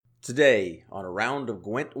Today, on a round of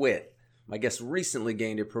Gwent Wit, my guest recently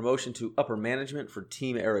gained a promotion to upper management for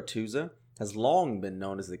Team Aretuza, has long been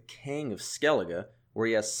known as the King of Skellige, where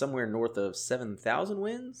he has somewhere north of 7,000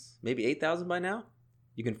 wins, maybe 8,000 by now.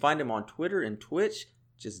 You can find him on Twitter and Twitch,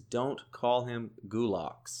 just don't call him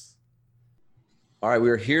Gulax. All right,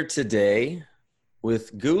 we're here today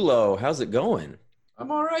with Gulo. How's it going?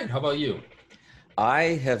 I'm all right. How about you? I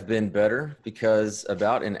have been better because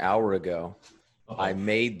about an hour ago, Uh-oh. I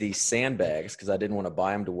made these sandbags because I didn't want to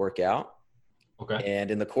buy them to work out. Okay.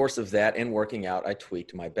 And in the course of that and working out, I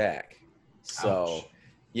tweaked my back. So, Ouch.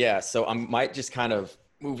 yeah, so I might just kind of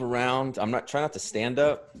move around. I'm not trying not to stand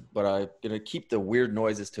up, but I'm going to keep the weird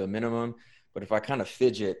noises to a minimum. But if I kind of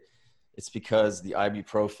fidget, it's because the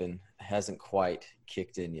ibuprofen hasn't quite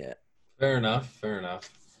kicked in yet. Fair enough. Fair enough.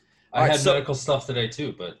 All I right, had so- medical stuff today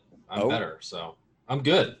too, but I'm Oh. better, so I'm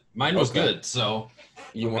good. Mine was Okay. good, so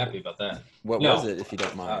You I'm want, happy about that. what No. was it, if you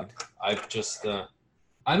don't mind? I've just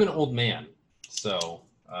I'm an old man, so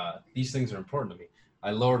these things are important to me.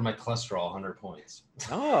 I lowered my cholesterol 100 points.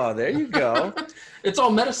 Oh, there you go. It's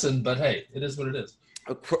all medicine, but hey, it is what it is.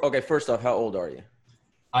 Okay, first off, how old are you?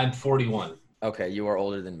 I'm 41. Okay, you are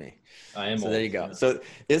older than me. I am So old. there you go. So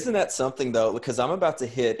isn't that something though? Because I'm about to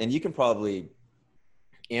hit, and you can probably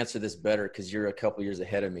answer this better because you're a couple years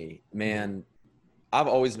ahead of me. Man, I've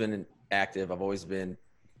always been active. I've always been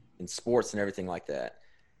in sports and everything like that.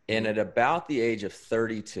 And at about the age of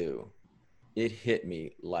 32, it hit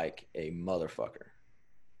me like a motherfucker.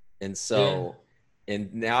 And so,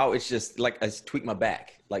 and now it's just like I tweak my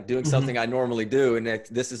back, like doing something I normally do. And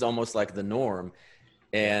this is almost like the norm.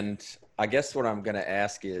 And I guess what I'm going to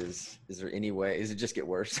ask is there any way, does it just get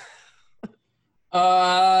worse?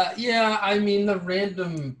 Yeah, I mean the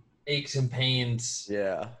random aches and pains.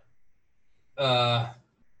 Yeah.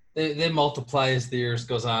 They multiply as the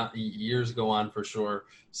years go on for sure.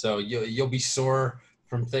 So you'll be sore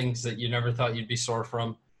from things that you never thought you'd be sore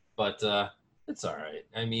from, but it's all right.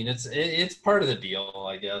 I mean, it's part of the deal,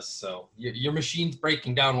 I guess. So your machine's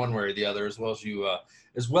breaking down one way or the other, as well as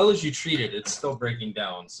you treat it, it's still breaking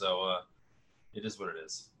down. So it is what it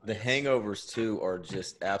is. The hangovers too are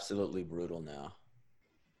just absolutely brutal now.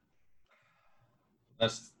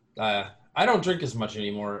 That's I don't drink as much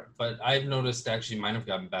anymore, but I've noticed actually mine have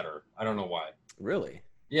gotten better. I don't know why. Really?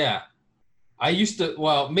 Yeah. I used to,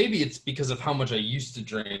 well, maybe it's because of how much I used to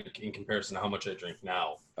drink in comparison to how much I drink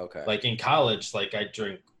now. Okay. Like in college, like I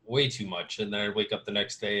drink way too much and then I'd wake up the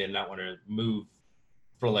next day and not want to move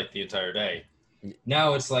for like the entire day.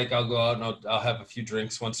 Now it's like I'll go out and I'll have a few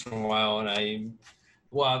drinks once in a while and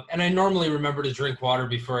I normally remember to drink water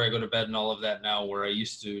before I go to bed and all of that now where I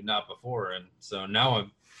used to not before. And so now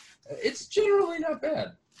it's generally not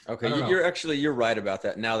bad. Okay. I don't know. You're right about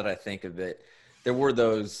that. Now that I think of it, there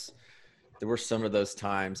were some of those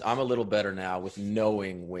times. I'm a little better now with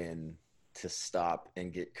knowing when to stop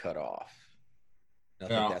and get cut off.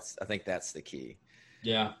 I think that's the key.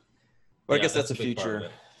 Yeah. But Yeah, I guess that's a big part of future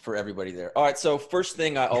it. for everybody there. All right. So first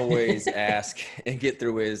thing I always ask and get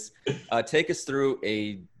through is take us through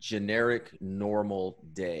a generic normal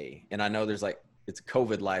day. And I know it's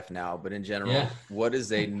COVID life now, but in general, What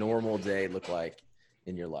does a normal day look like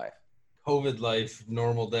in your life? COVID life,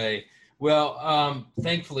 normal day. Well,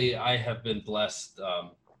 thankfully, I have been blessed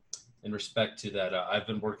in respect to that. I've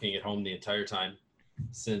been working at home the entire time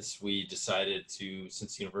since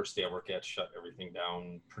university I work at shut everything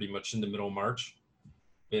down pretty much in the middle of March.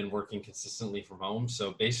 Been working consistently from home.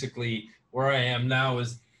 So basically where I am now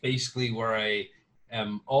is basically where I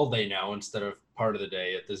am all day now instead of part of the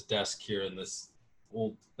day at this desk here in this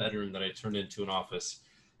old bedroom that I turned into an office.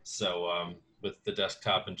 So with the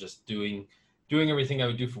desktop and just doing everything I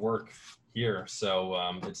would do for work here. So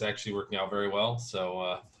it's actually working out very well.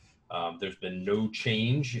 So there's been no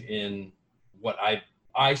change in what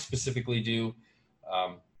I specifically do.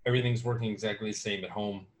 Everything's working exactly the same at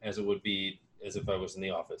home as it would be as if I was in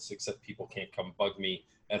the office, except people can't come bug me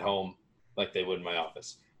at home like they would in my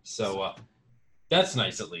office. So that's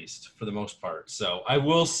nice, at least for the most part. So I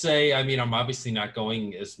will say, I mean, I'm obviously not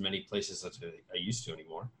going as many places as I used to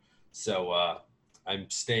anymore. So I'm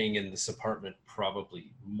staying in this apartment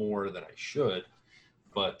probably more than I should,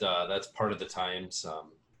 but that's part of the times.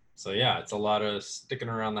 So yeah, it's a lot of sticking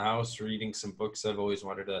around the house, reading some books I've always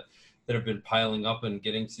wanted to, that have been piling up and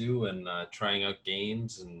getting to, and trying out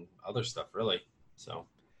games and other stuff, really. So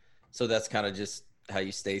that's kind of just how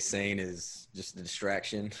you stay sane, is just the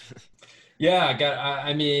distraction. yeah,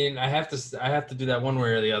 I mean, I have to do that one way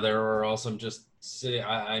or the other, or else I'm just sitting.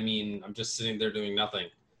 I'm just sitting there doing nothing.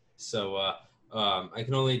 So I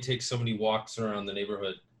can only take so many walks around the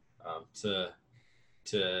neighborhood to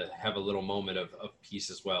to have a little moment of peace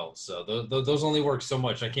as well. So those only work so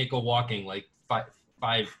much. I can't go walking like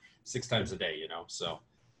five, 6 times a day, you know? So, All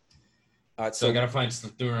right, so I got to find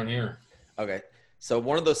stuff to do around here. okay. So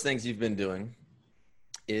one of those things you've been doing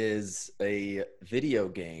is a video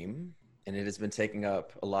game, and it has been taking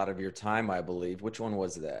up a lot of your time, I believe. Which one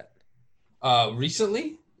was that?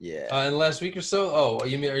 Recently? Yeah. In the last week or so? Oh, are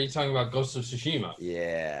you talking about Ghost of Tsushima?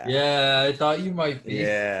 Yeah. Yeah, I thought you might be.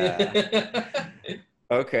 Yeah.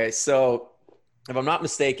 Okay, so if I'm not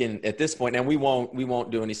mistaken, at this point, and we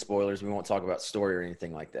won't do any spoilers. We won't talk about story or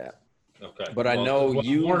anything like that. Okay. But I know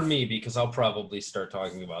you warn me, because I'll probably start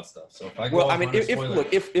talking about stuff. So if I go well, I off mean, on a if spoiler,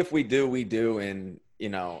 look, if we do, we do, and you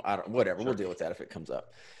know, I don't, whatever, Sure. we'll deal with that if it comes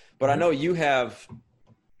up. But I know you have.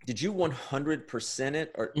 Did you 100%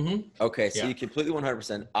 it or? Okay, so Yeah. you completely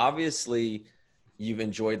 100%. Obviously, you've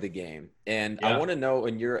enjoyed the game, and I Yeah. want to know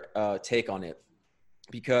in your take on it,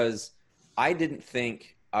 because I didn't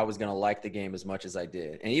think I was going to like the game as much as I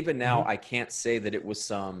did, and even now, I can't say that it was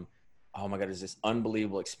some. Oh my God, it's this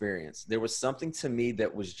unbelievable experience. There was something to me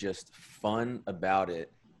that was just fun about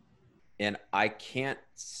it. And I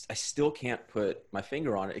still can't put my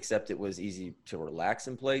finger on it, except it was easy to relax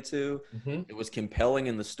and play to. It was compelling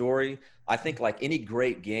in the story. I think like any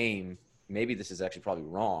great game, maybe this is actually probably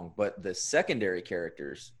wrong, but the secondary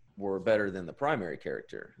characters were better than the primary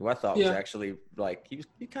character, who I thought was actually like,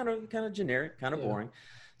 he kind of generic, kind of boring.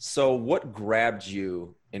 So what grabbed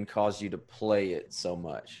you and caused you to play it so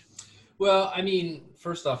much? Well, I mean,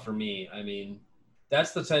 first off, for me, I mean,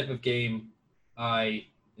 that's the type of game I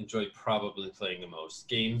enjoy probably playing the most.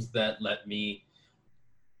 Games that let me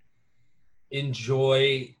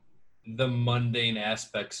enjoy the mundane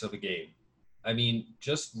aspects of a game. I mean,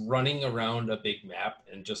 just running around a big map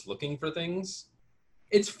and just looking for things.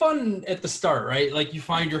 It's fun at the start, right? Like you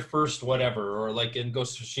find your first whatever, or like in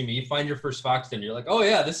Ghost of Tsushima, you find your first fox den. You're like, oh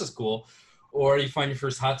yeah, this is cool. Or you find your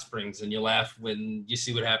first hot springs and you laugh when you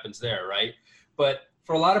see what happens there, right? But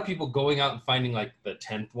for a lot of people, going out and finding like the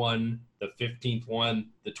 10th one, the 15th one,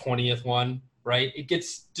 the 20th one, right? It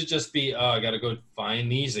gets to just be, oh, I got to go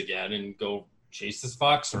find these again and go chase this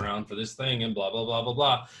fox around for this thing and blah, blah, blah, blah,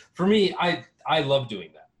 blah. For me, I love doing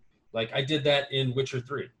that. Like I did that in Witcher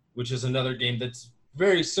 3, which is another game that's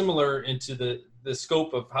very similar into the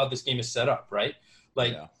scope of how this game is set up, right?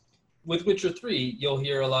 Like with Witcher 3, you'll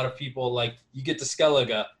hear a lot of people like you get to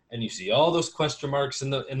Skellige and you see all those question marks in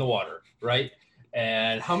the water, right?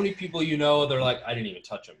 And how many people you know, they're like, I didn't even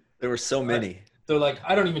touch them. There were so many. They're like,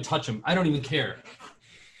 I don't even touch them. I don't even care.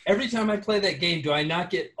 Every time I play that game, do I not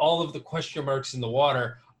get all of the question marks in the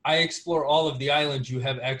water? I explore all of the islands you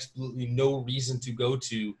have absolutely no reason to go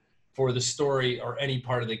to for the story or any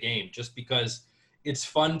part of the game, just because it's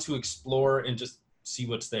fun to explore and just see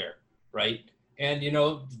what's there, right? And, you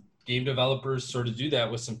know, game developers sort of do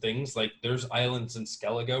that with some things. Like there's islands in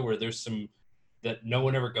Skellige where there's some that no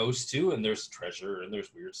one ever goes to, and there's treasure and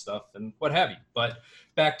there's weird stuff and what have you. But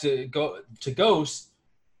back to Ghost,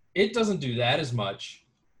 it doesn't do that as much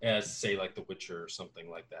as, say, like The Witcher or something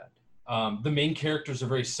like that. The main characters are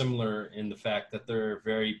very similar in the fact that they're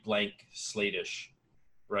very blank slate-ish,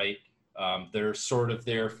 right? They're sort of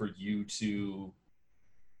there for you to,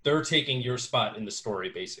 they're taking your spot in the story,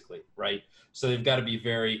 basically, right? So they've got to be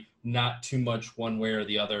very, not too much one way or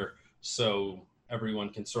the other, so everyone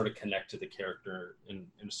can sort of connect to the character in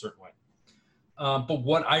a certain way. But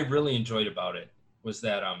what I really enjoyed about it was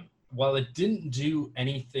that while it didn't do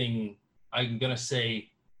anything, I'm going to say,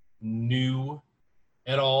 new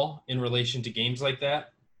at all in relation to games like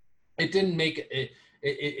that, it didn't make it,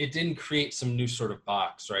 it didn't create some new sort of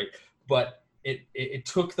box, right? But it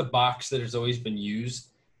took the box that has always been used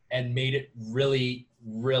and made it really,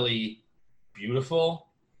 really beautiful,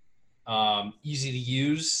 easy to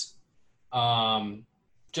use.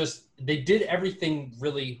 Just, they did everything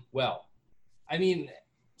really well. I mean,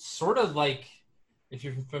 sort of like, if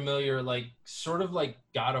you're familiar, like sort of like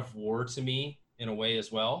God of War to me in a way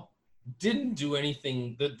as well. Didn't do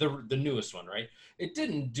anything, the newest one, right? It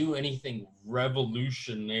didn't do anything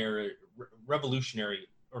revolutionary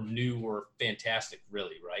or new or fantastic,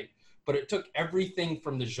 really, right? But it took everything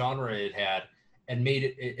from the genre it had and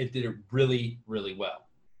made it did it really, really well.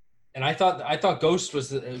 And I thought Ghost was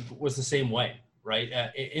the same way, right?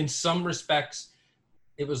 In some respects,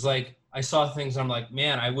 it was like I saw things. I'm like,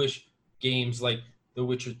 man, I wish games like The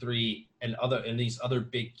Witcher 3 and these other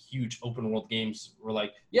big, huge open world games were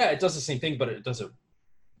like, yeah, it does the same thing, but it does it.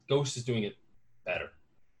 Ghost is doing it better,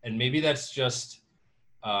 and maybe that's just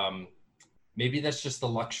the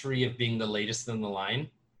luxury of being the latest in the line,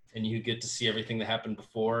 and you get to see everything that happened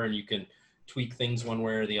before, and you can tweak things one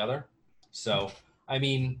way or the other. So, I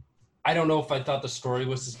mean, I don't know if I thought the story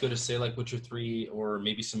was as good as, say, like Witcher 3 or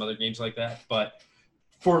maybe some other games like that. But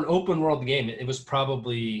for an open world game, it was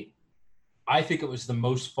probably, I think it was the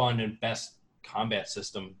most fun and best combat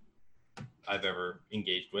system I've ever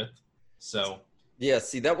engaged with. So, Yeah,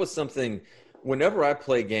 see, that was something. Whenever I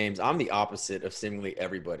play games, I'm the opposite of seemingly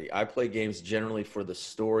everybody. I play games generally for the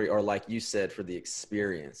story, or like you said, for the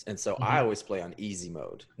experience. And so I mhm. always play on easy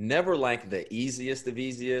mode. Never like the easiest of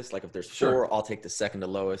easiest. Like if there's Sure. four, I'll take the second to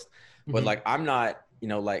lowest. But Mhm. like I'm not,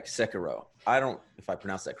 like Sekiro. I don't, if I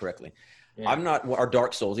pronounce that correctly. Yeah. I'm not, or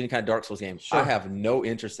Dark Souls, any kind of Dark Souls game. I Sure. have no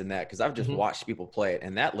interest in that because I've just Mhm. watched people play it,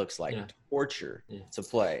 and that looks like Yeah. torture Yeah. to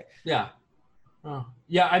play. Yeah. Oh.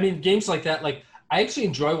 Yeah. I mean, games like that, like I actually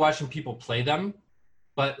enjoy watching people play them.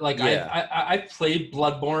 But like Yeah. I played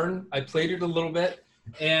Bloodborne. I played it a little bit,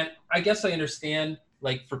 and I guess I understand.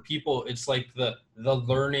 Like for people, it's like the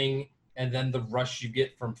learning and then the rush you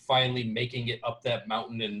get from finally making it up that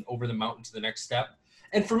mountain and over the mountain to the next step.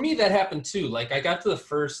 And for me, that happened too. Like I got to the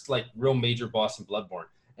first like real major boss in Bloodborne,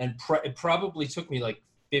 and it probably took me like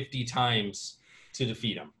 50 times to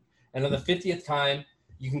defeat him. And on the 50th time,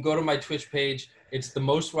 you can go to my Twitch page. It's the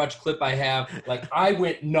most watched clip I have. Like I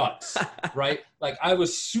went nuts, right? Like I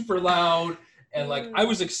was super loud and like I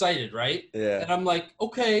was excited, right? Yeah. And I'm like,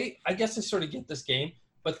 okay, I guess I sort of get this game.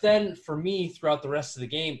 But then for me, throughout the rest of the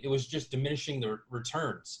game, it was just diminishing the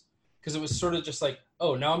returns because it was sort of just like,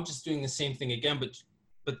 oh, now I'm just doing the same thing again,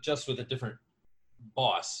 but just with a different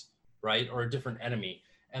boss, right, or a different enemy.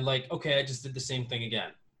 And like, okay, I just did the same thing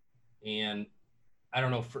again. And I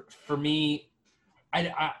don't know. For me,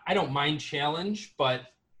 I don't mind challenge, but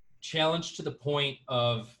challenge to the point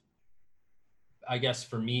of, I guess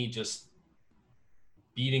for me, just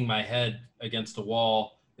beating my head against a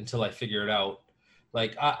wall until I figure it out.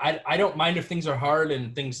 Like I don't mind if things are hard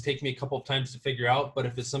and things take me a couple of times to figure out, but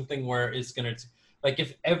if it's something where it's gonna like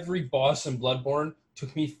if every boss in Bloodborne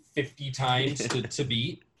took me 50 times to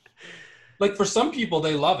beat, like for some people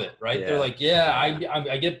they love it, right? They're Yeah. like, yeah,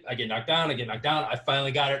 I get knocked down, I get knocked down, I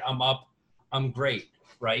finally got it, I'm up, I'm great,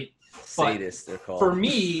 right? But Sadists, they're for called.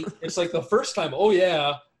 me, it's like the first time, oh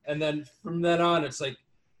yeah, and then from then on, it's like,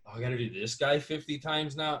 oh, I got to do this guy 50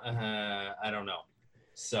 times now. I don't know.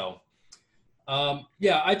 So,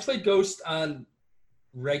 yeah, I played Ghost on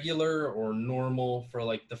regular or normal for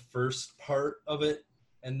like the first part of it,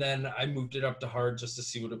 and then I moved it up to hard just to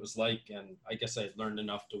see what it was like, and I guess I learned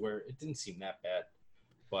enough to where it didn't seem that bad.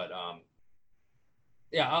 But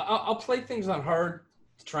yeah, I'll play things on hard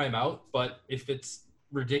to try them out. But if it's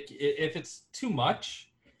ridiculous, if it's too much,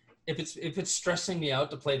 if it's stressing me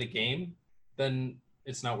out to play the game, then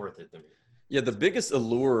it's not worth it to me. Yeah, the biggest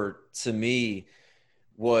allure to me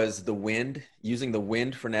was the wind, using the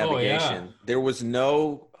wind for Oh yeah. navigation. There was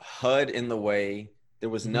no HUD in the way. There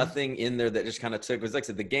was Mm-hmm. nothing in there that just kind of took. It was like I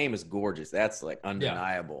said, the game is gorgeous. That's like Yeah.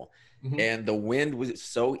 undeniable. Mm-hmm. And the wind was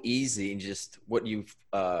so easy, and just what you've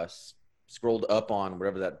scrolled up on,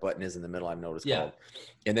 whatever that button is in the middle, I've noticed Yeah. called.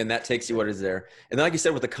 And then that takes you what is there. And then, like you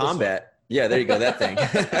said, with the This one. combat, yeah, there you go, that thing.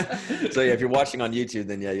 So yeah, if you're watching on YouTube,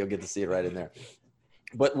 then yeah, you'll get to see it right in there.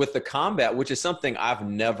 But with the combat, which is something I've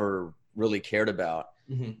never really cared about,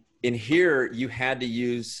 Mm-hmm. in here you had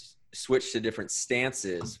to switch to different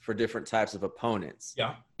stances for different types of opponents.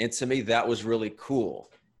 Yeah. And to me, that was really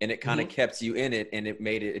cool. And it kind of Mm-hmm. kept you in it, and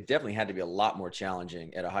it definitely had to be a lot more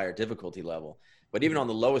challenging at a higher difficulty level. But even on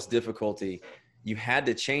the lowest difficulty, you had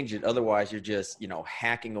to change it. Otherwise, you're just,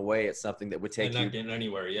 hacking away at something that would take And not you getting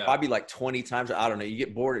anywhere. Yeah. probably like 20 times. I don't know. You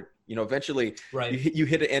get bored. Eventually Right. you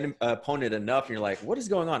hit an opponent enough, and you're like, what is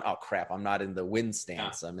going on? Oh crap! I'm not in the wind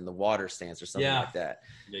stance. I'm in the water stance or something Yeah. like that.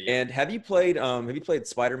 Yeah. And have you played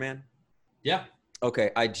Spider-Man? Yeah.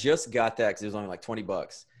 Okay, I just got that because it was only like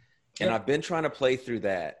 $20, and Yep. I've been trying to play through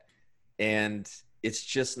that, and it's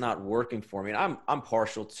just not working for me. And I'm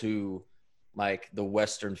partial to like the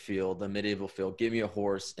Western feel, the medieval feel. Give me a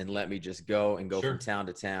horse and let me just go and go Sure. from town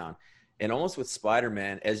to town. And almost with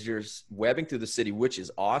Spider-Man, as you're webbing through the city, which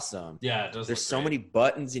is awesome. Yeah. It does. There's look so great. many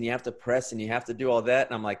buttons, and you have to press, and you have to do all that.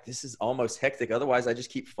 And I'm like, this is almost hectic. Otherwise, I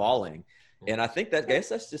just keep falling. And I guess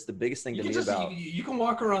that's just the biggest thing You to can me just about. you can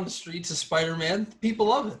walk around the streets of Spider-Man. People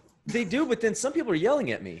love it. They do, but then some people are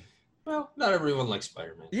yelling at me. Well, not everyone likes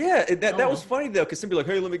Spider-Man. Yeah, that Oh. was funny though, because some people are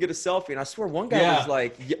like, hey, let me get a selfie. And I swear one guy was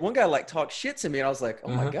like, talked shit to me, and I was like, oh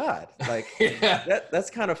my God, like Yeah. that's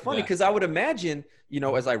kind of funny, Yeah. because I would imagine,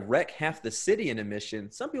 as I wreck half the city in a mission,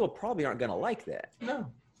 some people probably aren't going to like that. No.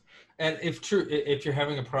 And if you're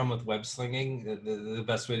having a problem with web slinging, the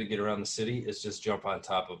best way to get around the city is just jump on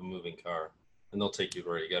top of a moving car. and they'll take you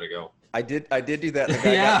where you got to go. I did do that.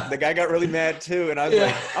 Yeah. The guy got really mad too, and I was Yeah.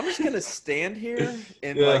 like, I'm just gonna stand here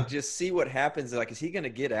and Yeah. like just see what happens. Like, is he gonna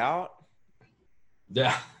get out?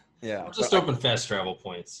 Yeah. Yeah, I'll just but open fast travel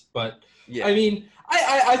points. But yeah, I mean,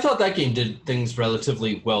 I thought that game did things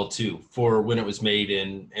relatively well too for when it was made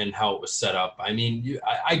and how it was set up. I mean,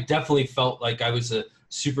 I definitely felt like I was a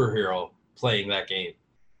superhero playing that game.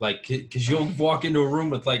 Like, because you'll walk into a room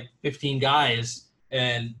with like 15 guys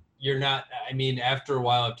and you're not, I mean, after a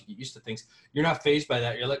while, after you get used to things, you're not fazed by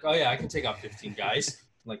that. You're like, oh yeah, I can take out 15 guys.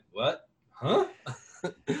 I'm like, what? Huh?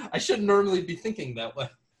 I shouldn't normally be thinking that way.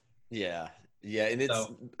 yeah, yeah. And it's,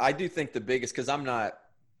 So, I do think the biggest, because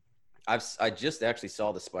I just actually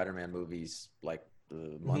saw the Spider-Man movies like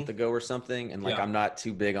a month ago or something, and like Yeah. I'm not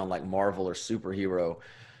too big on like Marvel or superhero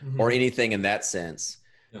mhm. or anything in that sense.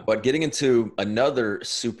 Yeah. But getting into another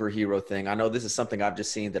superhero thing, I know this is something I've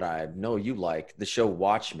just seen that I know you like, the show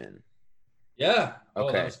Watchmen. Yeah. Oh,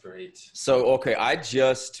 that Okay. was great. So, okay, I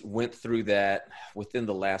just went through that within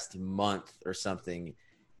the last month or something.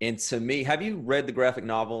 And to me, have you read the graphic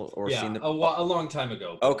novel or Yeah, seen the? a long time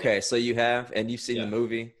ago. Okay, so you have, and you've seen the Yeah.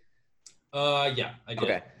 movie. Yeah, I did.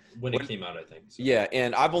 Okay. When it When- came out, I think. So. Yeah,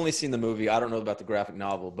 and I've only seen the movie. I don't know about the graphic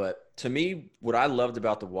novel, but to me, what I loved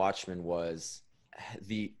about The Watchmen was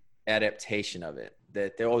the adaptation of it.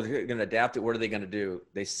 That they're going to adapt it. What are they going to do?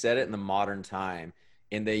 They set it in the modern time,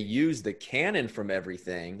 and they use the canon from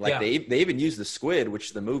everything. Like Yeah. they even used the squid,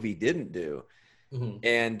 which the movie didn't do. Mhm.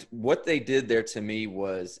 And what they did there to me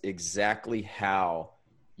was exactly how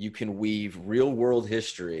you can weave real world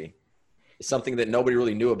history, something that nobody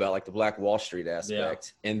really knew about, like the Black Wall Street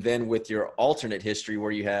aspect. And then with your alternate history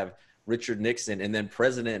where you have Richard Nixon and then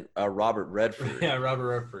President Robert Redford. Yeah,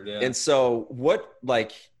 Robert Redford. Yeah. And so what,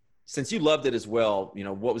 like, since you loved it as well, you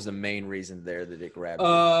know, what was the main reason there that it grabbed you?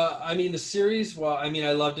 I mean, the series. Well, I mean,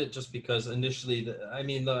 I loved it just because initially,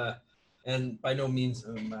 and by no means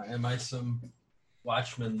am I some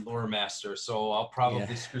Watchmen lore master, so I'll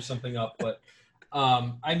probably screw something up. But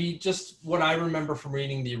I mean, just what I remember from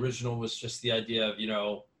reading the original was just the idea of, you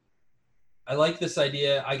know, I like this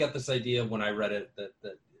idea. I got this idea when I read it that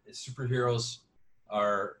superheroes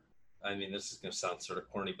are. I mean, this is going to sound sort of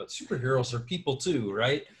corny, but superheroes are people too,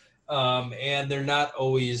 right? And they're not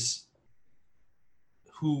always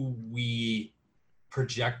who we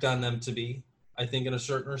project on them to be, I think, in a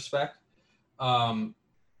certain respect.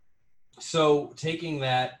 So taking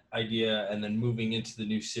that idea and then moving into the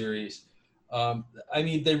new series, I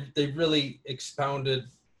mean, they really expounded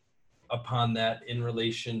upon that in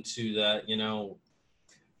relation to that, you know,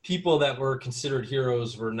 people that were considered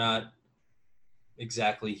heroes were not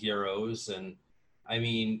exactly heroes. And I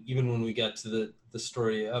mean, even when we got to the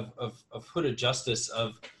story of Hooded Justice,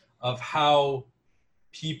 of how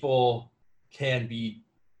people can be,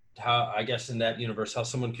 how, I guess in that universe, how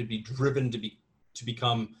someone could be driven to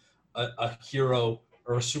become a hero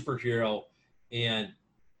or a superhero, and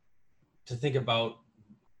to think about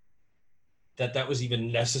that was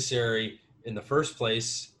even necessary in the first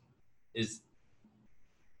place is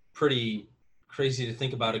pretty crazy to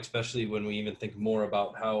think about, especially when we even think more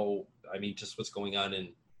about how, I mean, just what's going on in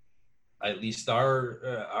at least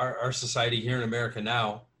our society here in America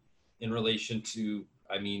now in relation to,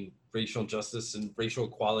 I mean, racial justice and racial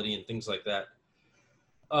equality and things like that.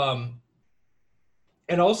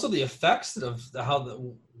 And also the effects of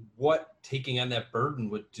what taking on that burden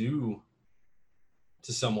would do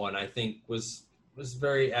to someone, I think was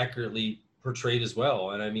very accurately portrayed as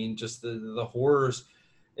well. And I mean, just the horrors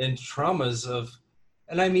and traumas of,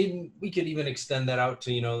 and I mean, we could even extend that out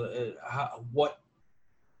to, you know, what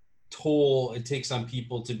toll it takes on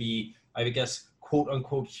people to be, I guess, quote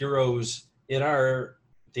unquote heroes in our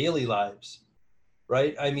daily lives,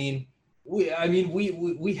 right? I mean, we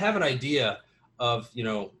have an idea of, you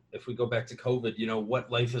know, if we go back to COVID, you know,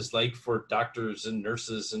 what life is like for doctors and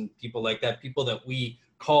nurses and people like that, people that we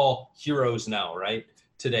call heroes now, right,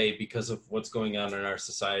 today, because of what's going on in our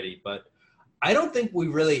society. But I don't think we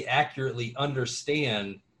really accurately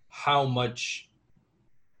understand how much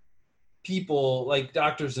people like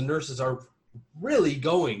doctors and nurses are really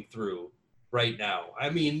going through right now. I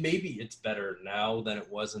mean, maybe it's better now than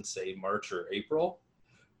it was in, say, March or April.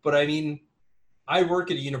 But I mean, I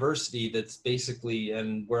work at a university that's basically,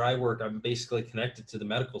 and where I work, I'm basically connected to the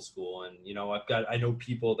medical school. And, you know, I know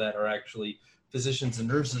people that are actually physicians and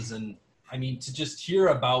nurses. And I mean, to just hear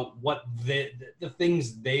about what the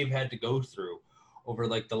things they've had to go through over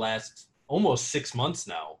like the last almost 6 months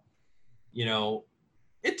now, you know,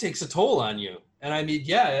 it takes a toll on you. And I mean,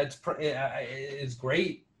 yeah, it's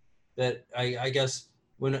great that I guess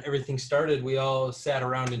when everything started, we all sat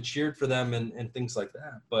around and cheered for them and things like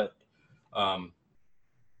that. But Um,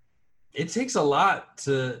 it takes a lot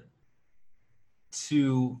to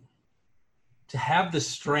have the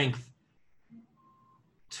strength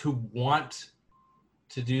to want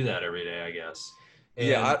to do that every day, I guess.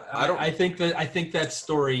 Yeah, And I don't. I think that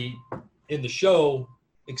story in the show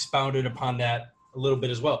expounded upon that a little bit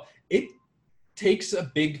as well. It takes a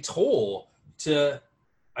big toll to,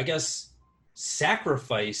 I guess,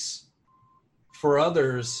 sacrifice for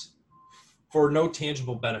others for no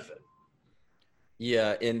tangible benefit.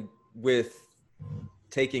 Yeah, and with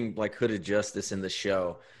taking like Hooded Justice in the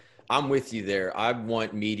show, I'm with you there. I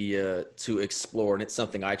want media to explore, and it's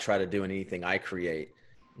something I try to do in anything I create.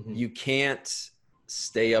 Mm-hmm. You can't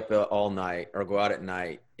stay up all night or go out at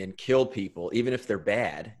night and kill people, even if they're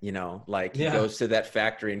bad. Like he goes to that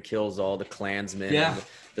factory and kills all the Klansmen and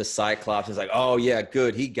the Cyclops. Is like, oh yeah,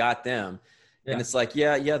 good, he got them. And it's like,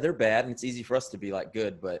 yeah, they're bad, and it's easy for us to be like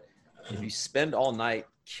good, but if you spend all night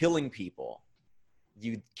killing people,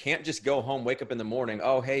 you can't just go home, wake up in the morning.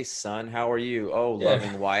 Oh, hey, son, how are you? Oh,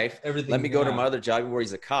 loving wife. Let me go to my other job where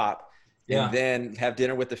he's a cop, and then have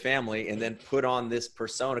dinner with the family, and then put on this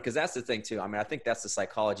persona. Because that's the thing, too. I mean, I think that's the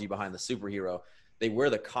psychology behind the superhero. They wear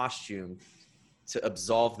the costume to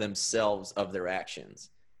absolve themselves of their actions.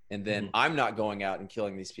 And then I'm not going out and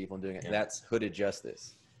killing these people and doing it. That's Hooded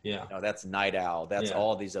Justice. Yeah. That's Night Owl. That's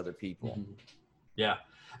all these other people. Mm-hmm. Yeah.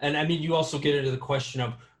 And I mean, you also get into the question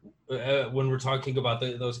of when we're talking about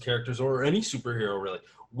those characters or any superhero, really,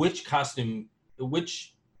 which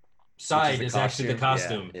side is actually the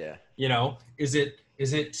costume? Yeah. Is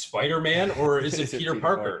it Spider-Man or is it Peter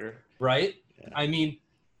Parker? Right. Yeah. I mean,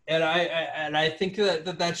 and I think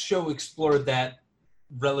that show explored that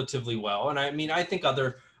relatively well. And I mean, I think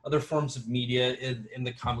other forms of media in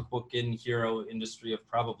the comic book and hero industry have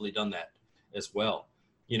probably done that as well.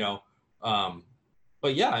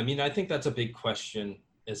 But yeah, I mean, I think that's a big question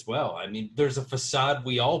as well. I mean, there's a facade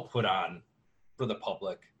we all put on for the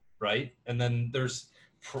public, right? And then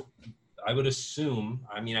I would assume,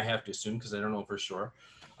 I mean, I have to assume because I don't know for sure.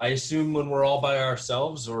 I assume when we're all by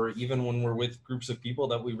ourselves or even when we're with groups of people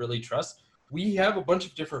that we really trust, we have a bunch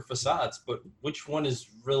of different facades, but which one is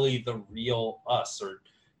really the real us?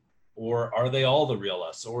 Or are they all the real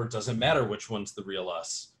us? Or does it matter which one's the real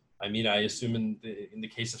us? I mean, I assume in the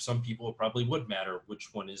case of some people, it probably would matter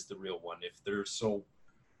which one is the real one if they're so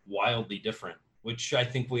wildly different, which I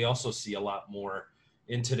think we also see a lot more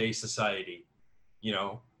in today's society.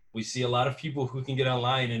 We see a lot of people who can get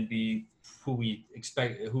online and be who we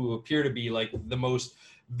expect, who appear to be like the most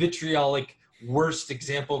vitriolic, worst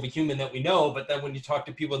example of a human that we know. But then when you talk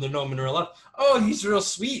to people that know him in real life, oh, he's real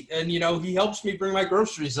sweet. And, he helps me bring my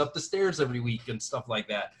groceries up the stairs every week and stuff like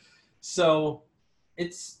that. So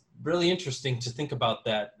it's really interesting to think about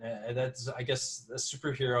that. That's, I guess,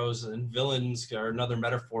 superheroes and villains are another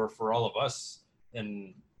metaphor for all of us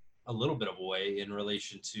in a little bit of a way in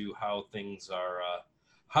relation to how things are,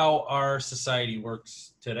 how our society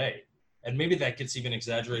works today. And maybe that gets even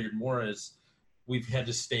exaggerated more as we've had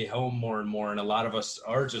to stay home more and more. And a lot of us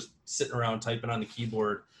are just sitting around typing on the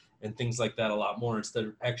keyboard and things like that a lot more instead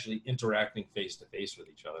of actually interacting face to face with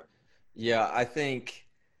each other. Yeah, I think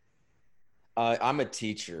I'm a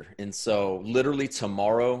teacher. And so literally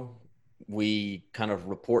tomorrow we kind of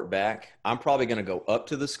report back. I'm probably going to go up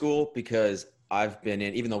to the school because I've been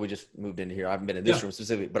in, even though we just moved into here, I haven't been in this room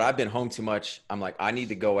specifically, but I've been home too much. I'm like, I need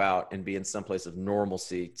to go out and be in some place of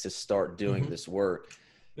normalcy to start doing this work.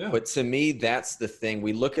 Yeah. But to me, that's the thing.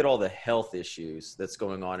 We look at all the health issues that's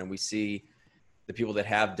going on and we see the people that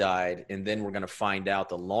have died, and then we're going to find out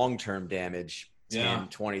the long-term damage 10,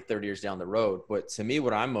 20, 30 years down the road. But to me,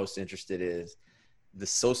 what I'm most interested in is the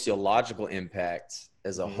sociological impact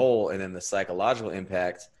as a whole, and then the psychological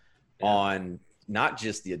impact on not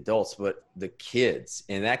just the adults, but the kids.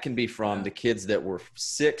 And that can be from the kids that were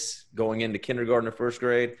 6 going into kindergarten or first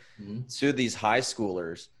grade to these high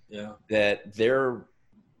schoolers that their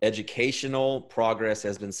educational progress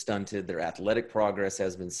has been stunted. Their athletic progress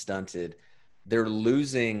has been stunted. They're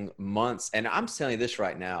losing months. And I'm telling you this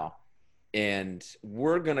right now, and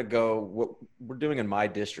we're going to go, what we're doing in my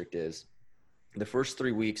district is the first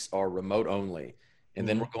 3 weeks are remote only. And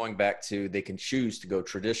then we're going back to, they can choose to go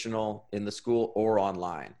traditional in the school or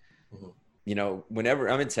online. Whenever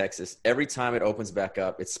I'm in Texas, every time it opens back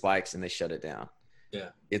up, it spikes and they shut it down.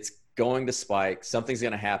 Yeah. It's going to spike. Something's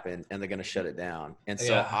going to happen and they're going to shut it down. And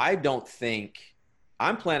so I don't think,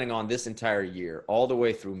 I'm planning on this entire year, all the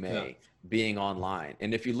way through May, being online.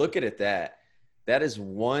 And if you look at it, that is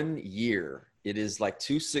 1 year. It is like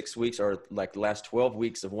 2 6 weeks, or like the last 12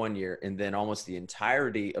 weeks of 1 year. And then almost the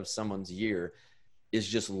entirety of someone's year is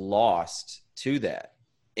just lost to that.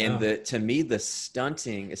 And to me, the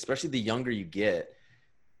stunting, especially the younger you get,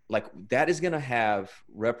 like that is going to have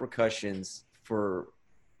repercussions for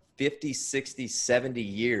 50, 60, 70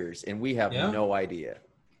 years. And we have no idea.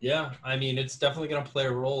 Yeah. I mean, it's definitely going to play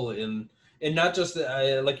a role in, and not just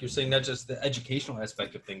like you're saying, not just the educational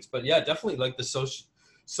aspect of things, but yeah, definitely like the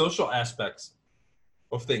social aspects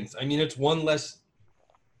of things. I mean, it's one less,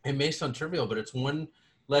 it may sound trivial, but it's one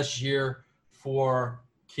less year for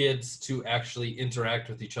kids to actually interact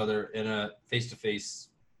with each other in a face-to-face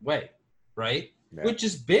way, right? Yeah. Which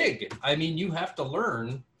is big. I mean, you have to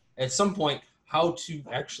learn at some point how to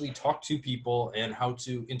actually talk to people and how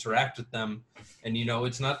to interact with them. And, you know,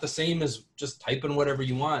 it's not the same as just typing whatever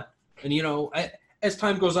you want. And, you know, as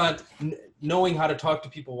time goes on, knowing how to talk to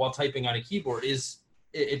people while typing on a keyboard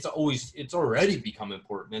it's already become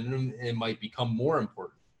important, and it might become more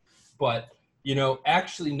important. But, you know,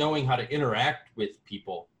 actually knowing how to interact with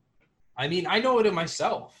people. I mean, I know it in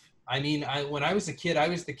myself. I mean, when I was a kid, I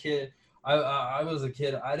was the kid. I was a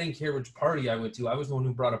kid. I didn't care which party I went to. I was the one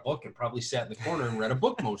who brought a book and probably sat in the corner and read a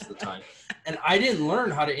book most of the time. And I didn't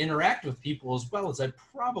learn how to interact with people as well as I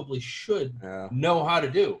probably should know how to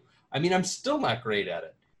do. I mean, I'm still not great at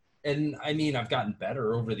it. And I mean, I've gotten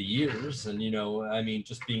better over the years. And, you know, I mean,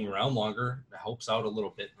 just being around longer helps out a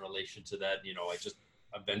little bit in relation to that. You know, I just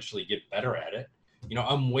eventually get better at it. You know,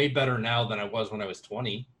 I'm way better now than I was when I was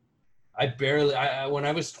 20. When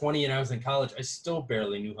I was 20 and I was in college, I still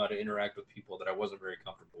barely knew how to interact with people that I wasn't very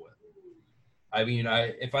comfortable with. I mean,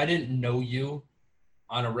 if I didn't know you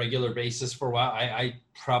on a regular basis for a while, I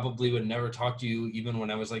probably would never talk to you even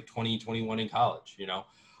when I was like 20, 21 in college. You know,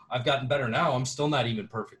 I've gotten better now. I'm still not even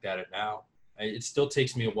perfect at it now. It still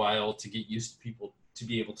takes me a while to get used to people, to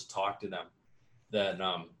be able to talk to them.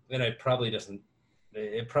 And it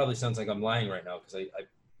probably sounds like I'm lying right now because I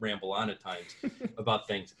ramble on at times about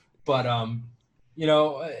things. But, you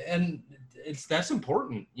know, and that's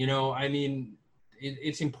important, you know, I mean,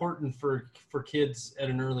 it's important for kids at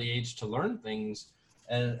an early age to learn things,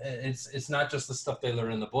 and it's not just the stuff they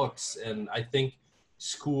learn in the books. And I think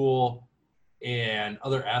school and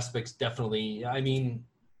other aspects definitely, I mean,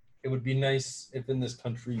 it would be nice if in this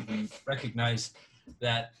country we recognize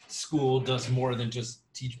that school does more than just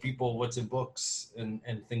teach people what's in books and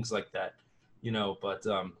things like that, you know, but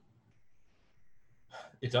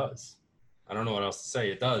it does. I don't know what else to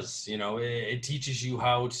say. It does, you know, it teaches you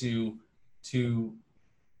how to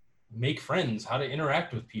make friends, how to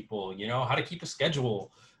interact with people, you know, how to keep a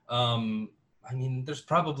schedule. I mean, there's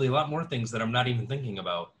probably a lot more things that I'm not even thinking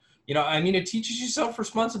about. You know, I mean, it teaches you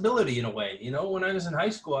self-responsibility in a way. You know, when I was in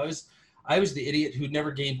high school, I was the idiot who'd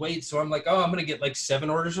never gained weight. So I'm like, oh, I'm going to get like 7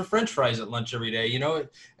 orders of French fries at lunch every day. You know,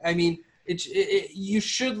 I mean, you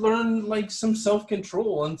should learn like some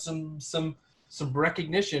self-control and some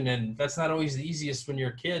recognition. And that's not always the easiest when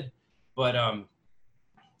you're a kid. But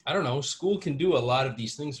I don't know, school can do a lot of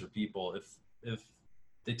these things for people if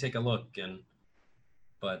they take a look.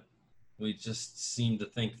 But we just seem to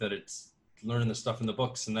think that it's learning the stuff in the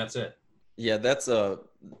books and that's it. Yeah, that's a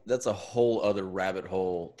whole other rabbit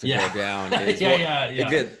hole to go down.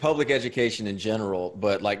 Public education in general,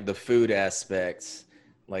 but like the food aspects,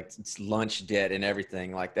 like it's lunch debt and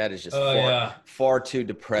everything, like that is just far too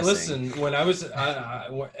depressing. Listen, when I was,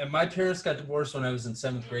 and my parents got divorced when I was in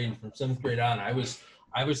 7th grade, and from 7th grade on, I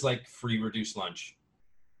was like free reduced lunch,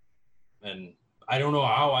 and I don't know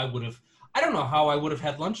how I would have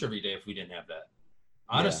had lunch every day if we didn't have that,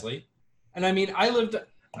 honestly. Yeah. And I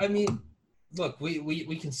mean, look,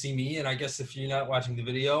 we can see me, and I guess if you're not watching the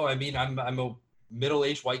video, I mean, I'm a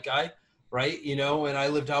middle-aged white guy, right? You know, and I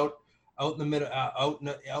lived out in the middle, out in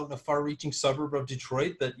a far-reaching suburb of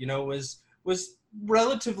Detroit that, you know, was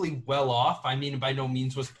relatively well off. I mean, by no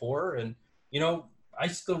means was poor, and you know, I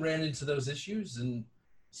still ran into those issues, and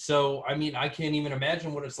so I mean, I can't even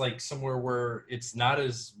imagine what it's like somewhere where it's not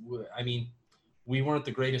as. I mean, we weren't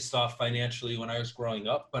the greatest off financially when I was growing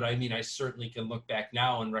up, but I mean, I certainly can look back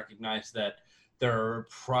now and recognize that there are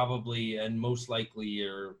probably, and most likely,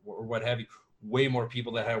 or what have you, way more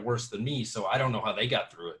people that had it worse than me. So I don't know how they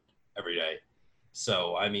got through it every day.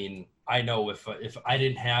 So, I mean, I know if I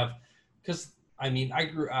didn't have, because I mean,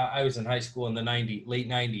 I was in high school in the late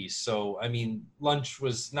 90s. So, I mean, lunch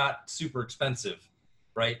was not super expensive,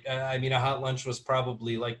 right? I mean, a hot lunch was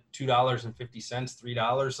probably like $2.50,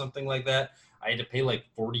 $3, something like that. I had to pay like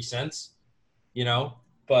 40 cents, you know,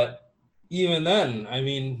 but even then, I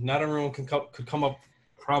mean, not everyone could come up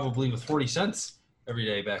probably with 40 cents every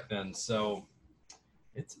day back then. So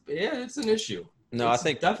it's an issue. No, it's I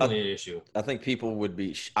think definitely an issue. I think people would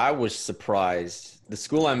be, I was surprised. The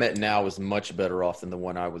school I'm at now is much better off than the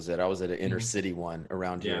one I was at. I was at an inner city one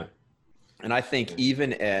around here. And I think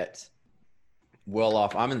even at well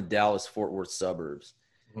off, I'm in the Dallas Fort Worth suburbs,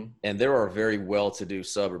 and there are very well-to-do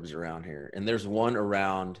suburbs around here. And there's one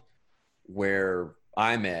around where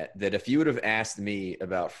I'm at that if you would have asked me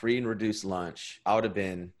about free and reduced lunch, I would have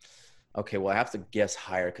been, okay, well, I have to guess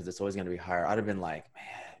higher because it's always going to be higher. I'd have been like, man,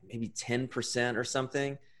 maybe 10% or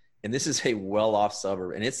something. And this is a well-off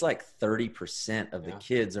suburb, and it's like 30% of the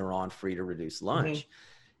kids are on free to reduce lunch.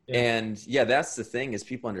 Yeah. And yeah, that's the thing is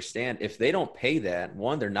people understand if they don't pay that,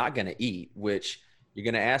 one, they're not going to eat, which you're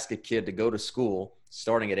going to ask a kid to go to school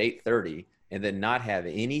starting at 8:30 and then not have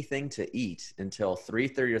anything to eat until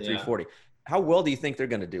 3:30 or 3:40. How well do you think they're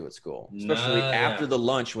going to do at school, especially after the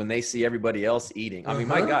lunch when they see everybody else eating? I mean,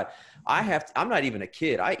 my God, I'm not even a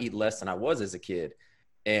kid. I eat less than I was as a kid,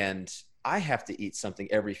 and I have to eat something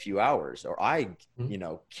every few hours or I,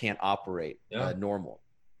 can't operate normal.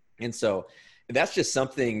 And so that's just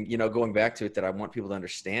something, going back to it that I want people to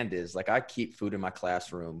understand is like, I keep food in my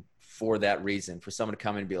classroom for that reason, for someone to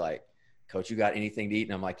come in and be like, Coach, you got anything to eat?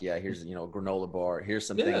 And I'm like, yeah, here's, a granola bar. Here's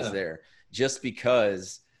some things there, just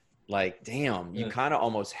because like, damn, you kind of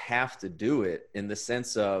almost have to do it in the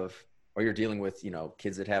sense of, or you're dealing with,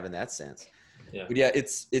 kids that have in that sense. Yeah. But yeah,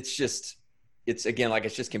 it's again, like,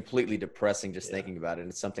 it's just completely depressing just thinking about it.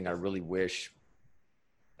 And it's something I really wish.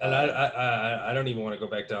 And I don't even want to go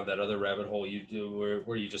back down that other rabbit hole you do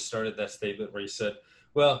where you just started that statement where you said,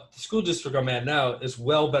 well, the school district I'm at now is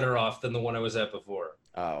well better off than the one I was at before.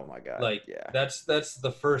 Oh my God. Like, that's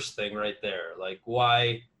the first thing right there. Like,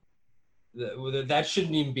 why that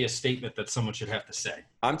shouldn't even be a statement that someone should have to say.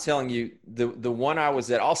 I'm telling you, the one I was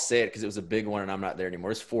at, I'll say it because it was a big one and I'm not there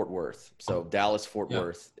anymore. It's Fort Worth. So Dallas, Fort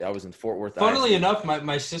Worth. I was in Fort Worth. Funnily enough,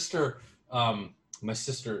 my sister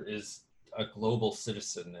is a global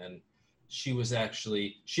citizen, and she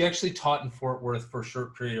actually taught in Fort Worth for a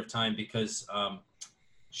short period of time because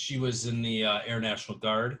she was in the Air National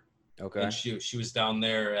Guard. Okay. And she was down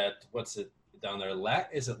there at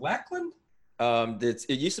is it Lackland? It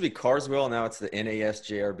used to be Carswell. Now it's the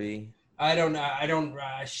NASJRB. I don't know.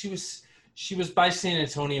 She was by San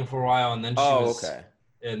Antonio for a while, and then okay.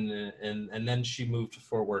 And then she moved to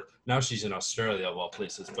Fort Worth. Now she's in Australia of all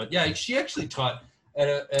places. But yeah, she actually taught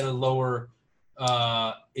at a lower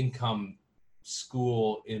income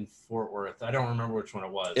school in Fort Worth. I don't remember which one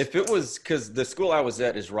it was. If it was, because the school I was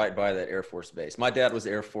at is right by that Air Force base. My dad was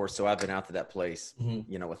Air Force, so I've been out to that place,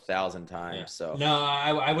 1,000 times. Yeah. So no,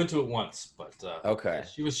 I went to it once, but okay.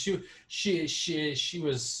 She was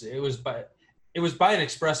it was by an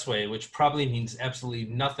expressway, which probably means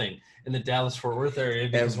absolutely nothing in the Dallas Fort Worth area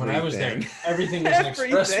because when I was there, everything was an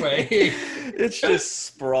expressway. It's just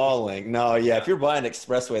sprawling. No, if you're by an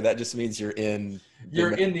expressway, that just means you're in the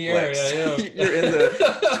area. Yeah. You're in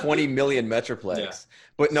the 20 million metroplex. Yeah.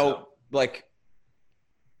 But no,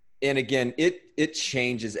 and again, it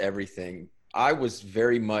changes everything. I was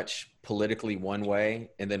very much politically one way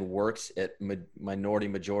and then worked at minority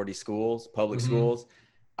majority schools, public schools.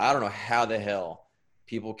 I don't know how the hell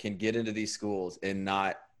people can get into these schools and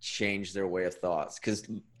not change their way of thoughts. Because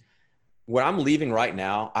when I'm leaving right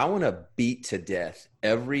now, I want to beat to death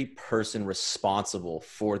every person responsible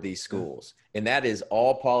for these schools. And that is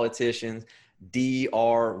all politicians,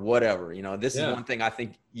 DR, whatever. This is one thing I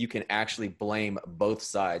think you can actually blame both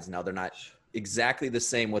sides. Now, they're not exactly the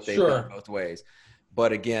same what they've done both ways.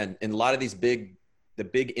 But again, in a lot of these the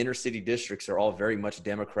big inner city districts are all very much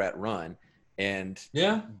Democrat run. And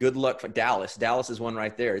good luck for Dallas. Dallas is one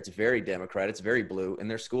right there. It's very Democrat. It's very blue. And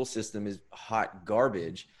their school system is hot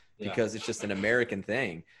garbage because it's just an American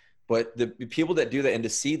thing. But the people that do that and to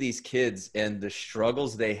see these kids and the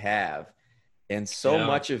struggles they have, and so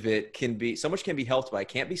much of it can be helped by,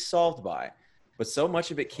 can't be solved by, but so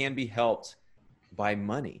much of it can be helped by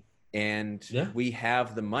money. And we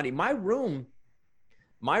have the money. My room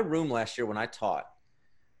last year when I taught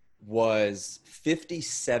was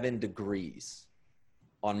 57 degrees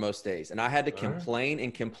on most days. And I had to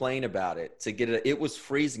complain about it to get it. It was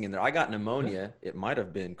freezing in there. I got pneumonia. It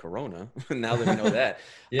might've been Corona now that we know that.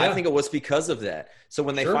 I think it was because of that. So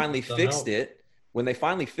when they finally fixed it,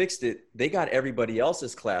 they got everybody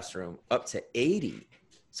else's classroom up to 80.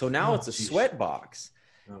 So now it's a sweat box.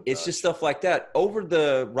 It's just stuff like that.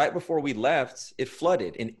 Right before we left, it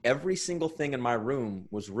flooded and every single thing in my room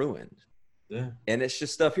was ruined. Yeah. And it's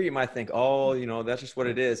just stuff here you might think, that's just what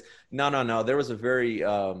it is. No. There was a very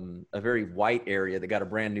white area that got a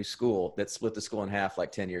brand new school that split the school in half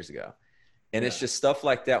like 10 years ago. And it's just stuff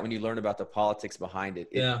like that when you learn about the politics behind it.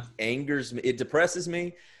 It angers me. It depresses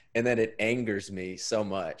me. And then it angers me so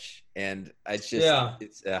much. And it's just, I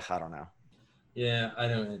don't know. Yeah, I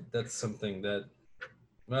don't. That's something that,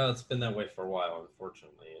 it's been that way for a while,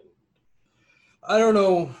 unfortunately. I don't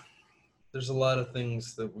know. There's a lot of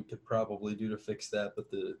things that we could probably do to fix that, but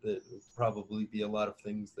there would probably be a lot of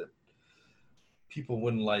things that people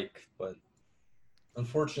wouldn't like. But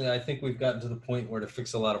unfortunately, I think we've gotten to the point where to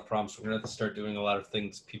fix a lot of problems, we're going to have to start doing a lot of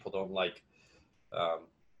things people don't like. Um,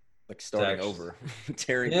 Like starting over,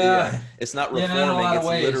 tearing. Yeah. It's not Yeah, in a reforming. lot of It's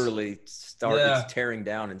ways. literally Yeah. It's tearing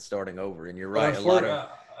down and starting over. And you're But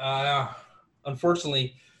right.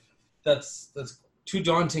 unfortunately, that's too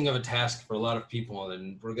daunting of a task for a lot of people,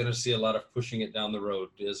 and we're going to see a lot of pushing it down the road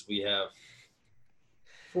as we have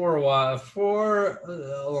for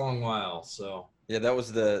a long while. So Yeah, that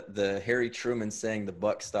was the Harry Truman saying the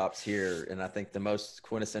buck stops here, and I think the most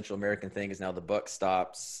quintessential American thing is now the buck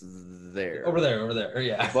stops there. over there,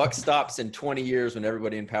 yeah. The buck stops in 20 years when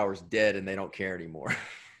everybody in power is dead and they don't care anymore.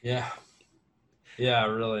 Yeah,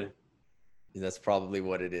 really. That's probably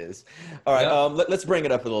what it is. All right, Yep. let's bring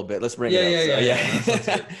it up a little bit. Let's bring Yeah, it up. That sounds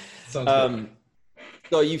good. Sounds good.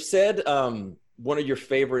 So you've said one of your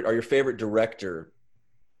favorite director.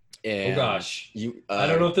 And oh gosh, you I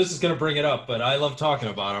don't know if this is going to bring it up, but I love talking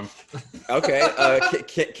about him. Okay,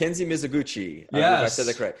 Kenji Mizoguchi. I Yes. I said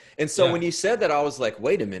that correct. And so when you said that, I was like,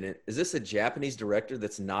 wait a minute, is this a Japanese director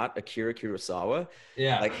that's not Akira Kurosawa?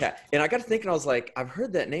 Yeah. Like, and I got to thinking, I was like, I've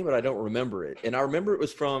heard that name, but I don't remember it. And I remember it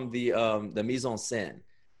was from the mise en scène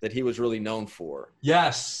that he was really known for.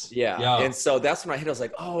 Yes. Yeah. And so that's when I hit. I was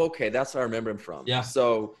like, oh, okay, that's what I remember him from. Yeah.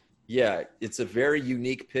 So yeah, it's a very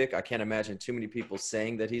unique pick. I can't imagine too many people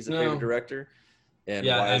saying that he's a favorite director. And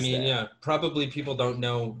probably people don't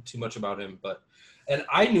know too much about him, and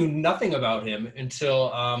I knew nothing about him until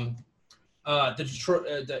the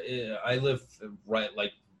Detroit. I live right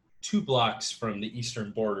like 2 blocks from the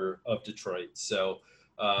eastern border of Detroit. So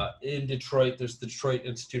in Detroit, there's the Detroit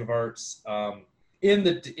Institute of Arts. In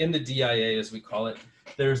the DIA, as we call it,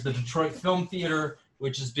 there's the Detroit Film Theater,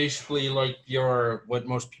 which is basically like what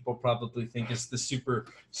most people probably think is the super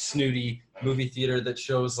snooty movie theater that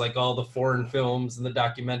shows like all the foreign films and the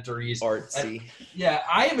documentaries. Artsy.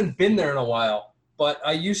 I haven't been there in a while, but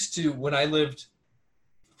I used to when I lived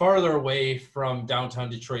farther away from downtown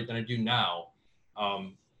Detroit than I do now,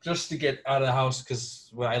 just to get out of the house, because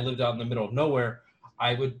when I lived out in the middle of nowhere,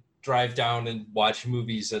 I would drive down and watch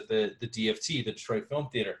movies at the DFT, the Detroit Film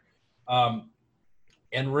Theater.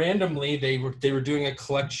 And randomly, they were doing a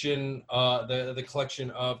collection, the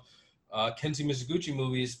collection of Kenji Mizoguchi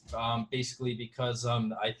movies, basically because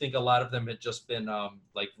I think a lot of them had just been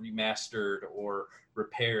like remastered or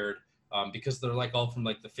repaired, because they're like all from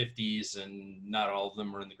like the 50s and not all of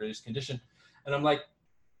them were in the greatest condition. And I'm like,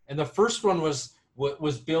 and the first one was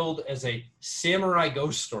billed as a samurai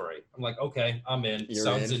ghost story. I'm like, okay, I'm in.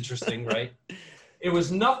 Sounds interesting, right? It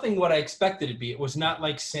was nothing what I expected it to be. It was not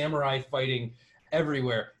like samurai fighting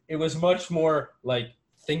everywhere. It was much more like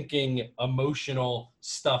thinking, emotional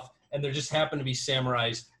stuff, and there just happened to be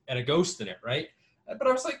samurais and a ghost in it, right? But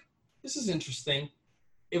I was like, this is interesting.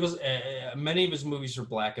 It was many of his movies are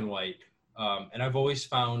black and white, and I've always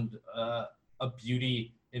found a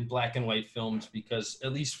beauty in black and white films, because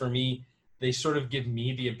at least for me, they sort of give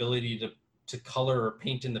me the ability to color or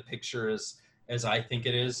paint in the picture as I think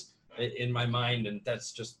it is in my mind, and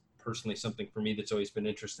that's just personally something for me that's always been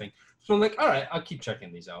interesting. So I'm like, all right, I'll keep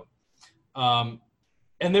checking these out.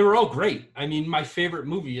 And they were all great. I mean, my favorite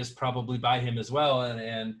movie is probably by him as well,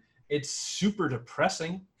 and it's super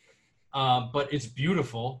depressing, but it's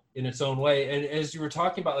beautiful in its own way. And as you were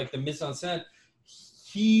talking about, like the mise en scène,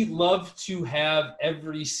 he loved to have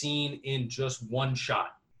every scene in just one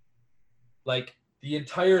shot. Like the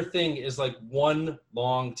entire thing is like one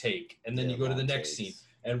long take, and then you go to the next scene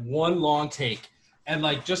and one long take. And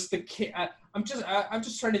like just I'm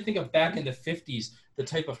just trying to think of back in the 50s, the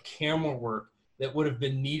type of camera work that would have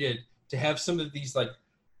been needed to have some of these like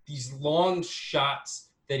these long shots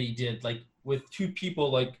that he did, like with 2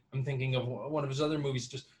 people. Like I'm thinking of one of his other movies,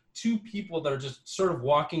 just 2 people that are just sort of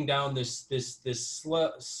walking down this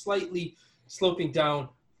slightly sloping down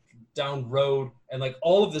road, and like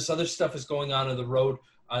all of this other stuff is going on the road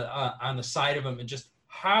on the side of him, and just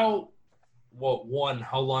how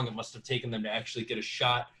long it must have taken them to actually get a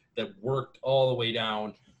shot that worked all the way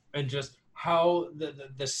down, and just how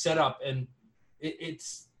the setup, and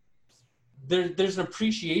it's there's an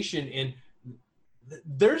appreciation in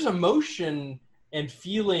there's emotion and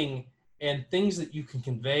feeling and things that you can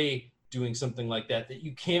convey doing something like that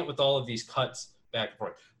you can't with all of these cuts back and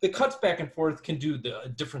forth. The cuts back and forth can do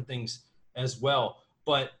the different things as well,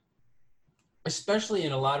 but especially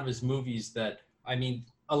in a lot of his movies that, I mean,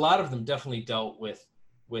 a lot of them definitely dealt with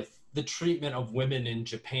the treatment of women in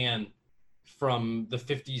Japan from the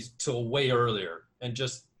 50s till way earlier, and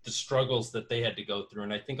just the struggles that they had to go through.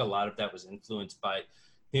 And I think a lot of that was influenced by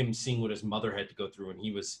him seeing what his mother had to go through when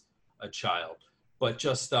he was a child. But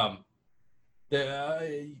just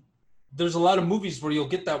there's a lot of movies where you'll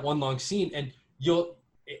get that one long scene, and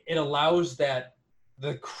it allows that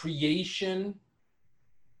the creation,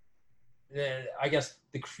 I guess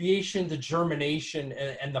the creation, the germination,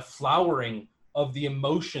 and the flowering of the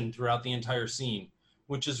emotion throughout the entire scene,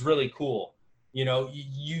 which is really cool. You know,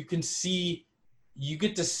 you get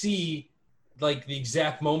to see like the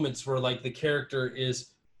exact moments where like the character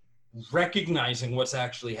is recognizing what's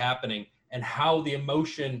actually happening and how the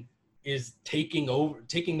emotion is taking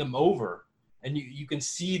them over. And you can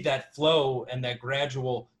see that flow and that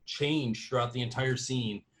gradual change throughout the entire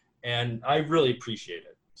scene. And I really appreciate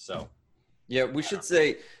it. So, yeah, we should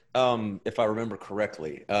say, if I remember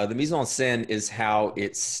correctly, the mise en scène is how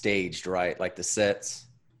it's staged, right? Like the sets.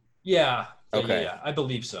 Yeah. Okay. Yeah, I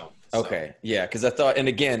believe so. Okay. Yeah. Cause I thought, and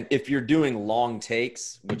again, if you're doing long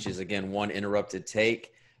takes, which is again, one interrupted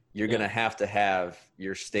take, you're going to have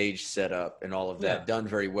your stage set up and all of that done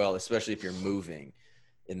very well, especially if you're moving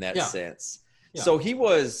in that sense. Yeah. So he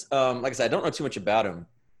was, like I said, I don't know too much about him,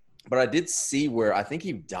 but I did see where I think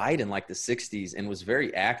he died in like the 60s and was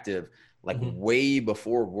very active, like way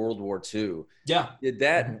before World War II. Yeah. Did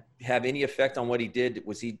that have any effect on what he did?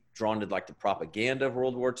 Was he drawn to like the propaganda of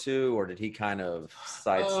World War II, or did he kind of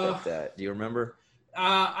sidestep that? Do you remember?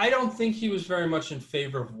 I don't think he was very much in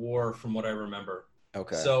favor of war from what I remember.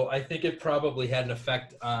 Okay. So I think it probably had an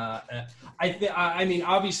effect. I mean,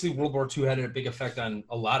 obviously World War II had a big effect on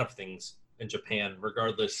a lot of things in Japan,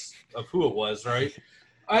 regardless of who it was, right?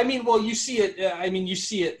 I mean, well, you see it. I mean, you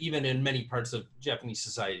see it even in many parts of Japanese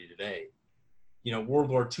society today. You know, World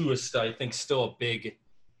War II is, I think, still a big.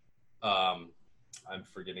 I'm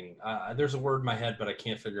forgetting. There's a word in my head, but I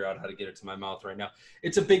can't figure out how to get it to my mouth right now.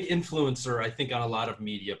 It's a big influencer, I think, on a lot of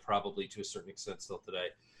media, probably to a certain extent, still today.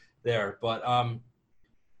 There, but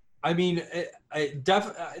I mean,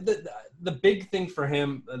 the big thing for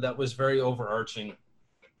him that was very overarching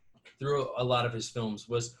through a lot of his films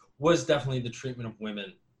was definitely the treatment of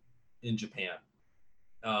women in Japan.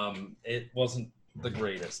 It wasn't the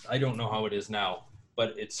greatest. I don't know how it is now,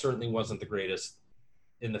 but it certainly wasn't the greatest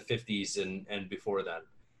in the 50s and before then.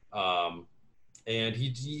 And he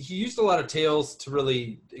used a lot of tales to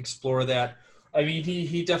really explore that. I mean,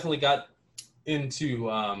 he definitely got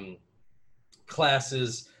into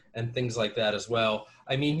classes and things like that as well.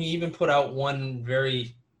 I mean, he even put out one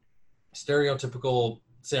very stereotypical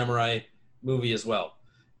samurai movie as well.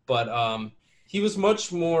 But he was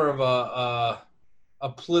much more of a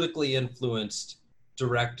politically influenced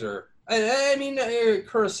director. I mean,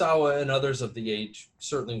 Kurosawa and others of the age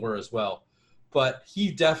certainly were as well. But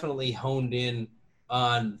he definitely honed in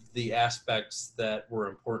on the aspects that were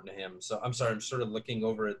important to him. So I'm sorry, I'm sort of looking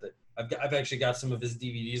over at the. I've actually got some of his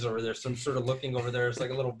DVDs over there, so I'm sort of looking over there. It's like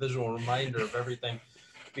a little visual reminder of everything,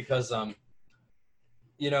 because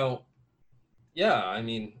you know, yeah. I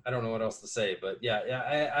mean, I don't know what else to say, but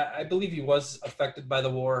yeah. I believe he was affected by the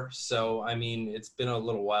war. So I mean, it's been a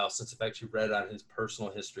little while since I've actually read on his personal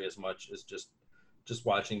history as much as just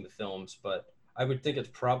watching the films, but I would think it's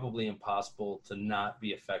probably impossible to not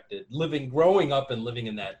be affected, growing up and living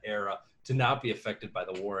in that era, to not be affected by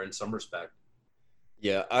the war in some respect.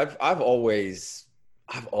 Yeah, I've always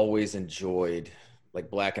enjoyed like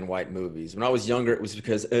black and white movies. When I was younger, it was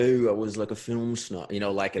because I was like a film snob,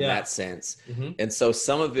 like in that sense. Mm-hmm. And so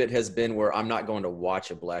some of it has been where I'm not going to watch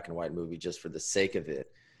a black and white movie just for the sake of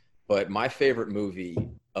it. But my favorite movie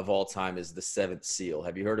of all time is The Seventh Seal.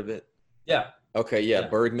 Have you heard of it? Yeah. Okay, yeah.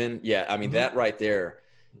 Bergman. Yeah, I mean, that right there,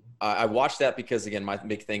 I watched that because, again, my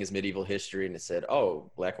big thing is medieval history, and it said,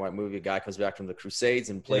 black and white movie, a guy comes back from the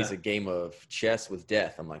Crusades and plays a game of chess with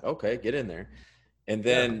death. I'm like, okay, get in there. And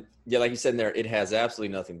then, like you said in there, it has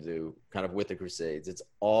absolutely nothing to do kind of with the Crusades. It's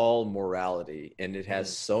all morality, and it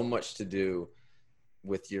has so much to do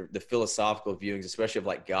with the philosophical viewings, especially of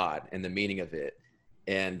like God and the meaning of it,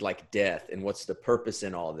 and like death and what's the purpose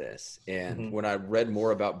in all this. And when I read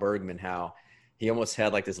more about Bergman, how he almost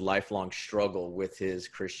had like this lifelong struggle with his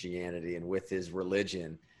Christianity and with his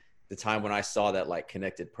religion, the time when I saw that like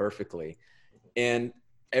connected perfectly. And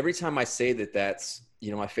every time I say that that's,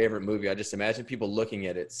 my favorite movie, I just imagine people looking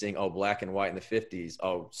at it, seeing, black and white in the 50s,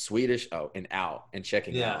 Swedish, and out and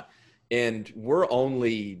checking out. And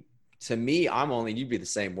to me, you'd be the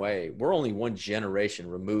same way. We're only one generation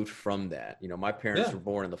removed from that. My parents were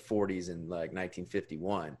born in the 40s in like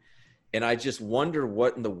 1951. And I just wonder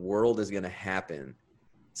what in the world is going to happen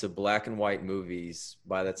to black and white movies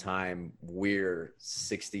by the time we're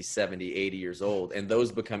 60, 70, 80 years old. And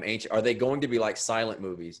those become ancient. Are they going to be like silent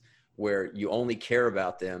movies where you only care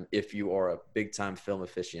about them if you are a big time film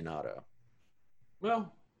aficionado?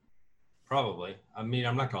 Well, probably. I mean,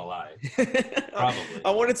 I'm not gonna lie. Probably.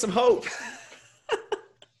 I wanted some hope.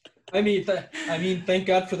 I mean, thank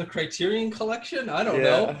God for the Criterion Collection. I don't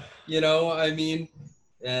know. Yeah. I mean,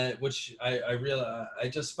 which I realize I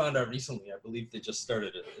just found out recently. I believe they just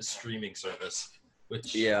started a streaming service,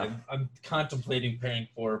 which Yeah. I'm contemplating paying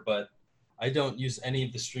for, but I don't use any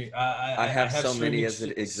of the stream. I have so many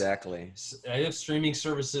streaming exactly. I have streaming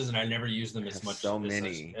services, and I never use them as much so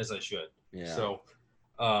many as I should. Yeah. So,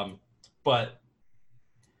 but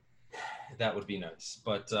that would be nice.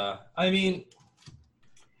 But I mean,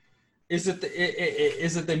 is it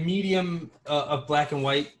the medium of black and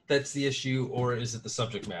white that's the issue, or is it the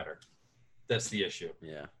subject matter that's the issue?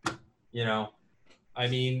 Yeah. I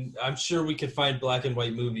mean, I'm sure we could find black and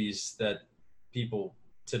white movies that people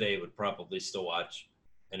today would probably still watch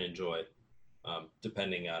and enjoy,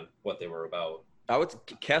 depending on what they were about. I would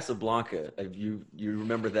Casablanca. Have you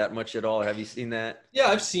remember that much at all? Have you seen that? Yeah,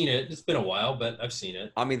 I've seen it. It's been a while, but I've seen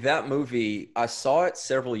it. I mean, that movie, I saw it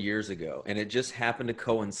several years ago, and it just happened to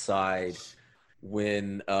coincide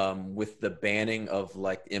when with the banning of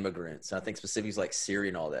like immigrants. I think specifically like Syria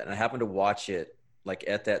and all that. And I happened to watch it like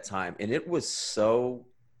at that time, and it was so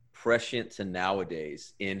prescient to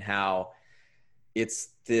nowadays in how it's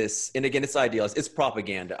this, and again, it's idealized. It's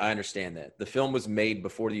propaganda. I understand that. The film was made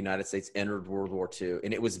before the United States entered World War II,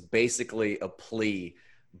 and it was basically a plea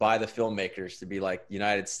by the filmmakers to be like,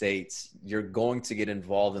 United States, you're going to get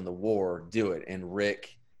involved in the war, do it. And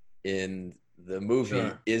Rick in the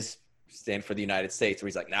movie is stand for the United States, where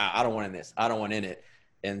he's like, nah, I don't want in this. I don't want in it.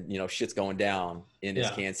 And, shit's going down in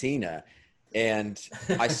his cantina. And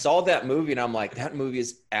I saw that movie and I'm like, that movie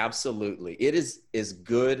is it is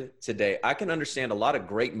good today. I can understand a lot of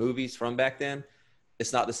great movies from back then.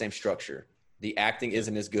 It's not the same structure. The acting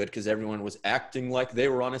isn't as good because everyone was acting like they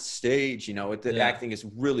were on a stage. The acting is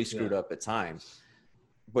really screwed up at times.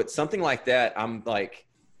 But something like that, I'm like,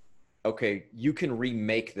 okay, you can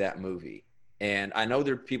remake that movie. And I know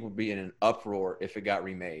there are people being in an uproar if it got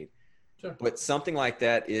remade. Sure. But something like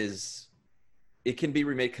that it can be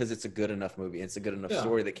remade because it's a good enough movie. It's a good enough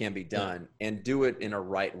story that can be done, and do it in a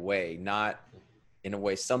right way, not in a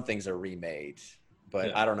way some things are remade.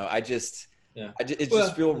 But I don't know. It just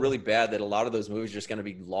feel really bad that a lot of those movies are just going to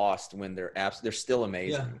be lost when they're still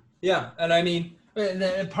amazing. Yeah. And I mean,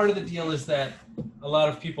 and part of the deal is that a lot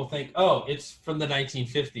of people think, oh, it's from the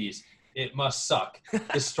 1950s. It must suck.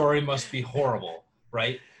 The story must be horrible,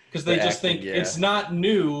 right? Because they just think it's not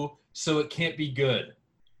new, so it can't be good.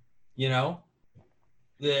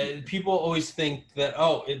 The people always think that,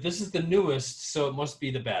 this is the newest, so it must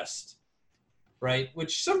be the best, right?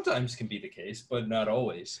 Which sometimes can be the case, but not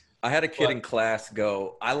always. I had a kid in class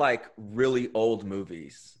go, I like really old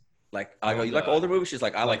movies. Like, I go, you like older movies? She's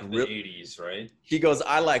like, I like the 80s, right? She goes,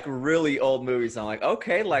 I like really old movies. I'm like,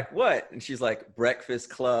 okay, like what? And she's like,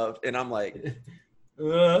 Breakfast Club. And I'm like,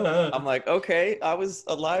 okay, I was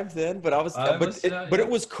alive then, but it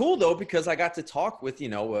was cool though, because I got to talk with, a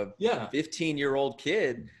 15-year-old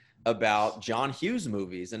kid about John Hughes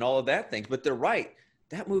movies and all of that things. But they're right.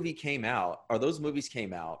 Those movies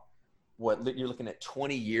came out, what, you're looking at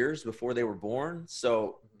 20 years before they were born.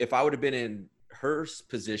 So if I would have been in her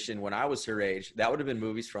position when I was her age, that would have been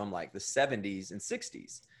movies from like the 70s and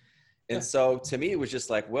 60s. And so to me, it was just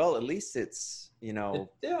like, well, at least it's, you're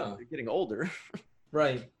getting older.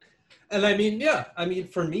 Right. And I mean,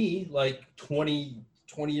 for me, like 20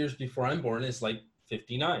 years before I'm born is like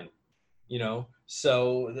 59,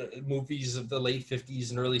 so the movies of the late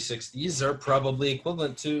 50s and early 60s are probably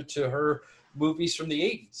equivalent to her movies from the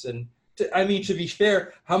 80s. And to be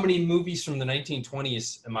fair, how many movies from the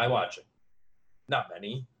 1920s am I watching? Not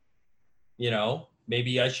many,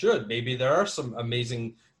 maybe I should. Maybe there are some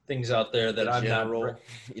amazing things out there that I'm not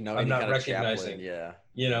recognizing.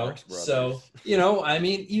 Chaplin, So, I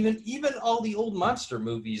mean, even all the old monster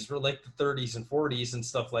movies were like the 30s and 40s and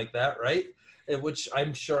stuff like that, right? Which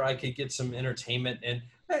I'm sure I could get some entertainment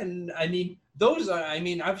and I mean, those are,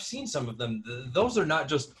 I've seen some of them. Those are not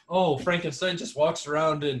just, Frankenstein just walks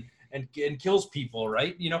around and kills people,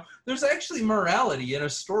 right? There's actually morality and a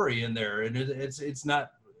story in there, and it's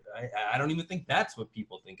not. I don't even think that's what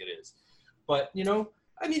people think it is, but it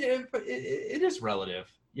is relative.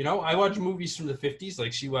 I watch movies from the 50s,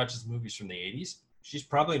 like she watches movies from the 80s. She's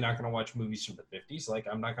probably not going to watch movies from the 50s, like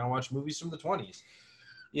I'm not going to watch movies from the 20s.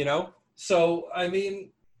 So I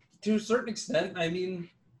mean, to a certain extent, I mean,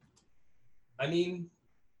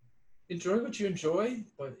 enjoy what you enjoy,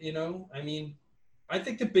 but I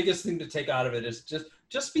think the biggest thing to take out of it is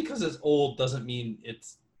just because it's old doesn't mean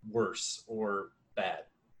it's worse or bad.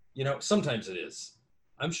 You know, sometimes it is.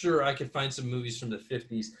 I'm sure I could find some movies from the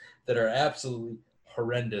 50s that are absolutely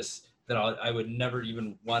horrendous that I would never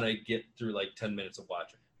even want to get through like 10 minutes of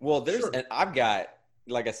watching. Well, Sure. and I've got,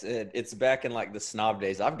 like I said, it's back in like the snob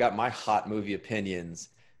days. I've got my hot movie opinions.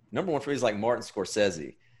 Number one for me is like Martin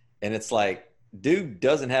Scorsese. And it's like, dude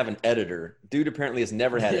doesn't have an editor. Dude apparently has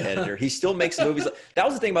never had an editor. He still makes movies. That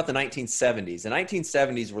was the thing about the 1970s. The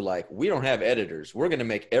 1970s were like, we don't have editors. We're going to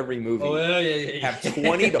make every movie have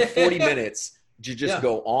 20 to 40 minutes to just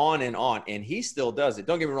go on and on. And he still does it.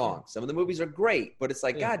 Don't get me wrong. Some of the movies are great, but it's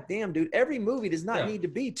like, God damn, dude, every movie does not need to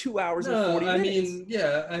be 2 hours and 40 minutes.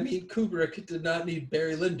 I mean, Kubrick did not need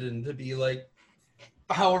Barry Lyndon to be like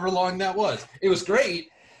however long that was. It was great,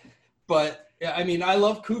 but yeah, I mean, I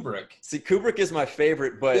love Kubrick. See, Kubrick is my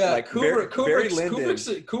favorite, but like Barry Lyndon.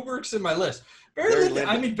 Kubrick's in my list. Barry Lyndon.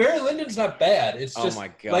 I mean, Barry Lyndon's not bad. It's just, oh my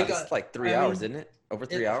God, like, it's like 3 hours, isn't it? Over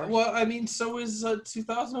 3 hours? Well, I mean, so is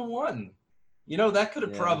 2001. You know, that could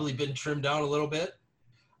have probably been trimmed down a little bit.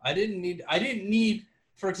 I didn't need,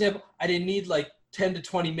 for example, I didn't need like 10 to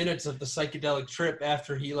 20 minutes of the psychedelic trip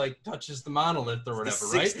after he like touches the monolith or whatever,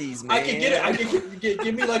 the 60s, right? Man. I could get it. I could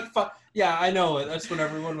give me like five. Yeah, I know. That's when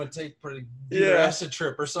everyone would take pretty acid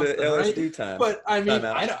trip or something, the LSD right? time. But I mean,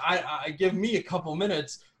 I give me a couple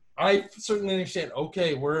minutes. I certainly understand.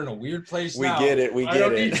 Okay, we're in a weird place now. We get it. I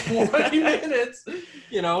don't need 20 minutes,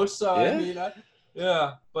 you know. So I mean,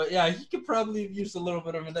 but yeah, he could probably have used a little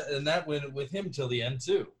bit of it, and that went with him till the end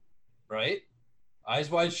too, right? Eyes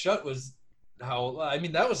Wide Shut was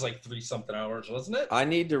that was like 3-something hours, wasn't it? I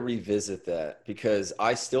need to revisit that because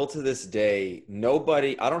I still to this day,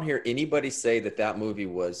 I don't hear anybody say that movie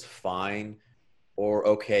was fine or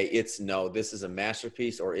okay. This is a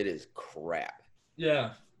masterpiece or it is crap.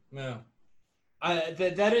 Yeah.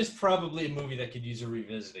 That is probably a movie that could use a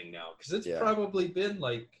revisiting now because it's probably been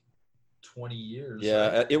like 20 years.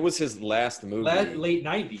 Yeah, right? It was his last movie. Late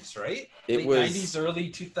 90s, right? Late 90s,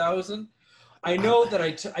 early 2000. I know that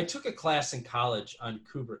I took a class in college on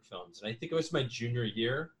Kubrick films, and I think it was my junior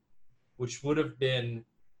year, which would have been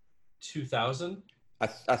 2000. I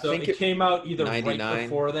think it came out either 99. right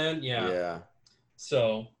before then. Yeah.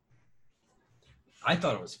 So I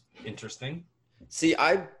thought it was interesting. See,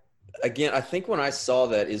 I think when I saw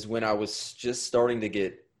that is when I was just starting to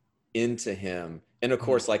get into him. And of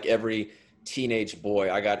course, like every teenage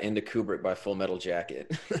boy, I got into Kubrick by Full Metal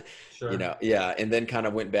Jacket. Sure. You know, yeah, and then kind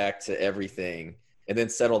of went back to everything, and then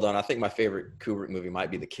settled on. I think my favorite Kubrick movie might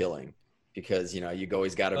be The Killing, because you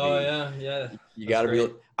always got to be. Oh yeah. You got to be.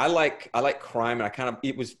 I like crime, and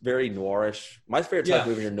it was very noirish. My favorite type of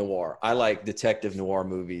movie are noir. I like detective noir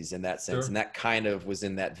movies in that sense, and that kind of was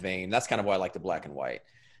in that vein. That's kind of why I like the black and white,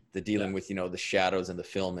 the dealing with the shadows and the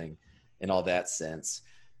filming, and all that sense.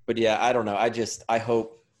 But yeah, I don't know. I just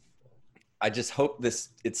hope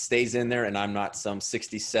it stays in there and I'm not some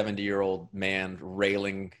 60, 70-year-old man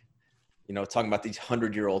railing, talking about these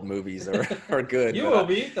 100-year-old movies are good. You will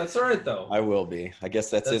be. That's all right, though. I will be. I guess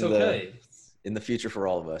that's in okay. In the future for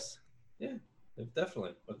all of us. Yeah,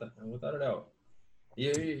 definitely. Without a doubt.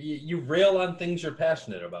 You rail on things you're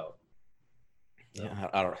passionate about. So. Yeah,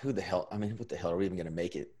 I don't know. Who the hell? I mean, what the hell are we even going to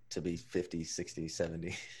make it to be 50, 60,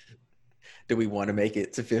 70? Do we want to make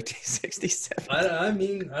it to 50, 60, 70? I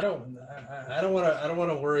mean, I don't want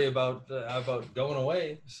to worry about going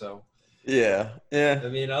away. So yeah. I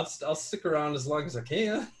mean, I'll stick around as long as I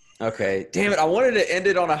can. Okay. Damn it! I wanted to end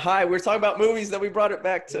it on a high. We were talking about movies, then we brought it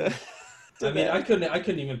back to. I mean, I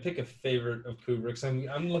couldn't even pick a favorite of Kubrick's.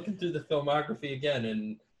 I'm looking through the filmography again,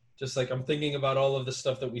 and just like I'm thinking about all of the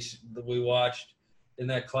stuff that we watched in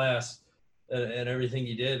that class and everything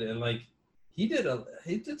he did, and like. He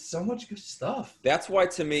did so much good stuff. That's why,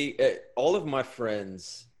 to me, all of my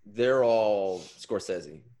friends, they're all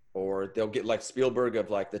Scorsese, or they'll get like Spielberg of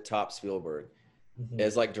like the top Spielberg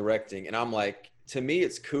as like directing. And I'm like, to me,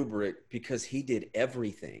 it's Kubrick because he did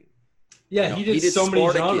everything. Yeah, he did so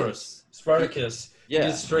many genres. Spartacus. He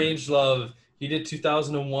did Strangelove. He did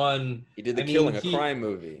 2001. He did The Killing, a crime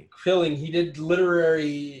movie. He did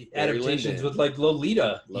literary adaptations with like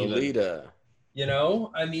Lolita.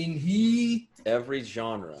 I mean, every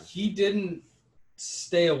genre. He didn't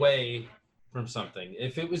stay away from something.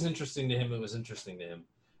 If it was interesting to him, it was interesting to him.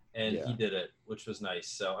 And he did it, which was nice.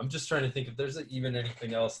 So I'm just trying to think if there's even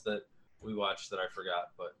anything else that we watched that I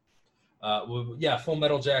forgot. But Full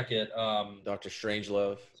Metal Jacket. Dr.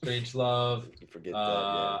 Strangelove. You forget that,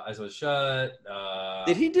 Eyes Wide Shut.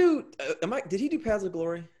 Did he do did he do Paths of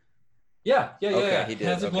Glory? Yeah. Okay, he did.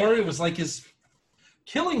 Paths of Glory was like his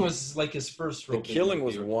Killing was like his first real. The Killing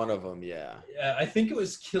was one of them, yeah. Yeah, I think it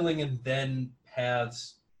was Killing and then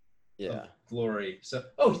Paths of Glory. So,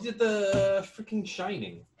 he did the freaking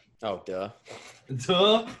Shining. Oh, duh.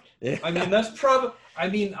 Duh. Yeah. I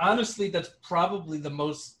mean, honestly, that's probably the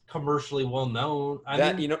most commercially well known.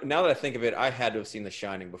 Now that I think of it, I had to have seen The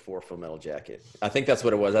Shining before Full Metal Jacket. I think that's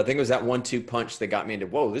what it was. I think it was that 1-2 punch that got me into,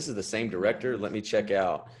 whoa, this is the same director. Let me check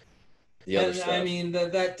out the other stuff. I mean,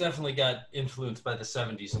 that definitely got influenced by the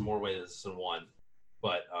 70s in more ways than one.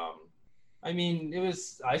 But, I mean,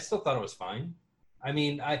 I still thought it was fine. I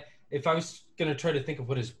mean, if I was going to try to think of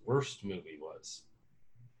what his worst movie was,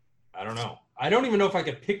 I don't know. I don't even know if I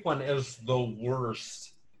could pick one as the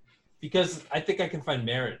worst, because I think I can find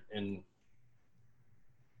merit in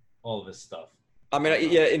all of this stuff. I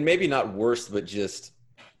mean, yeah, and maybe not worst, but just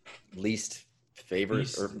least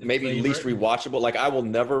favorite, or maybe least rewatchable. Like, I will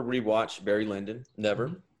never rewatch Barry Lyndon. Never.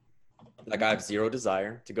 Mm-hmm. Like, I have zero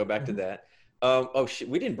desire to go back to that. Oh shit,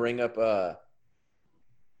 we didn't bring up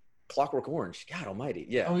Clockwork Orange. God Almighty,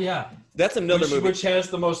 yeah. Oh yeah, that's another movie which has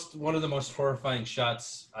one of the most horrifying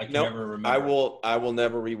shots I can ever remember. I will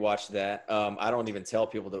never rewatch that. I don't even tell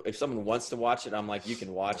people if someone wants to watch it, I'm like, you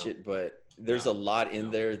can watch it, but there's a lot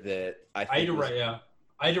in there that I had to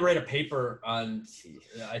write a paper on.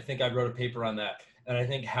 I think I wrote a paper on that, and I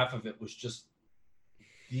think half of it was just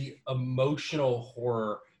the emotional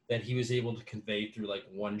horror that he was able to convey through like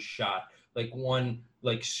one shot, like one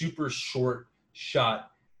like super short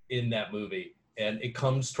shot in that movie. And it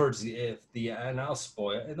comes towards the and I'll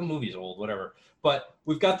spoil it, the movie's old, whatever, but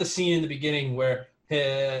we've got the scene in the beginning where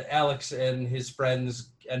Alex and his friends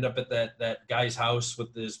end up at that guy's house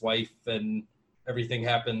with his wife, and everything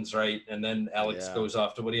happens right, and then Alex goes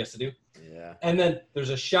off to what he has to do, and then there's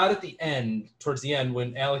a shot at the end, towards the end,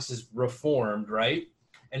 when Alex is reformed, right,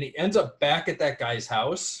 and he ends up back at that guy's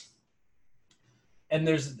house, and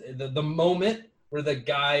there's the moment where the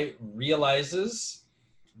guy realizes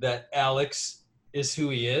that Alex is who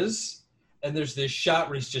he is, and there's this shot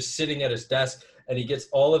where he's just sitting at his desk, and he gets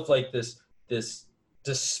all of like this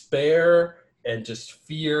despair and just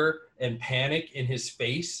fear and panic in his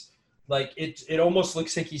face. Like it almost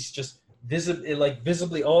looks like he's just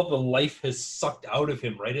visibly all the life has sucked out of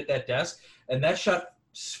him right at that desk, and that shot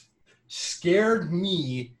scared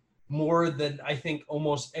me more than I think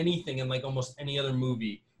almost anything in like almost any other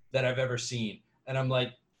movie that I've ever seen. And I'm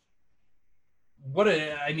like,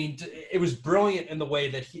 it was brilliant in the way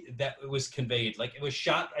that it was conveyed. Like, it was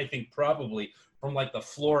shot, I think, probably from like the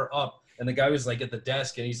floor up, and the guy was like at the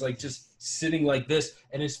desk, and he's like just sitting like this,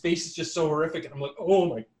 and his face is just so horrific, and I'm like, oh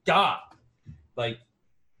my god, like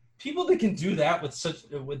people that can do that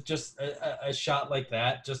with just a shot like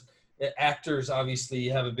that, just actors obviously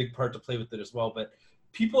have a big part to play with it as well, but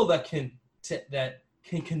people that can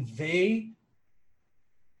convey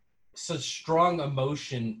such strong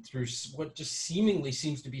emotion through what just seemingly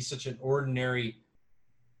seems to be such an ordinary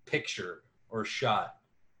picture or shot,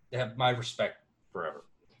 they have my respect forever.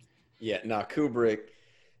 Yeah, no, Kubrick,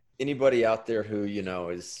 anybody out there who,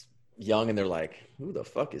 is young and they're like, who the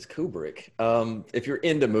fuck is Kubrick? If you're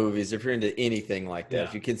into movies, if you're into anything like that,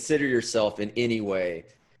 if you consider yourself in any way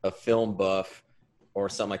a film buff or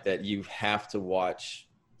something like that, you have to watch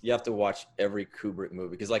every Kubrick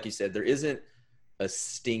movie. Because like you said, there isn't a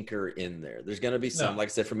stinker in there. There's going to be some, like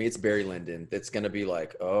I said, for me, it's Barry Lyndon. That's going to be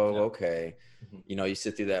like, okay. Mm-hmm. You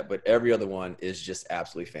sit through that, but every other one is just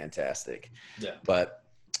absolutely fantastic. Yeah. But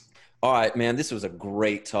all right, man, this was a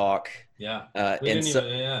great talk. Yeah. We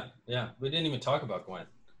didn't even talk about Gwen.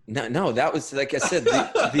 No, that was, like I said,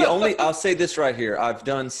 the only, I'll say this right here. I've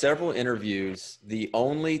done several interviews. The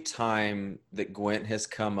only time that Gwent has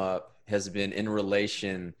come up has been in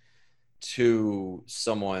relation to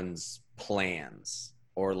someone's plans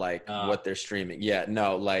or like what they're streaming. Yeah,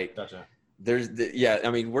 no, like gotcha.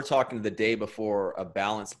 We're talking the day before a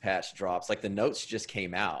balance patch drops, like the notes just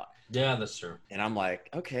came out. Yeah, that's true. And I'm like,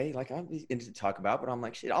 okay, like I'm into to talk about, but I'm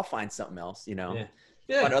like, shit, I'll find something else, Yeah.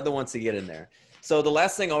 Find other ones to get in there. So the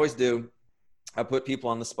last thing I always do, I put people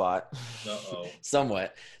on the spot. Uh-oh.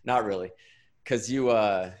 Somewhat, not really, because you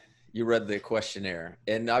read the questionnaire,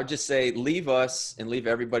 and I would just say leave us and leave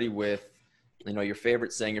everybody with your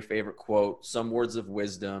favorite saying, your favorite quote, some words of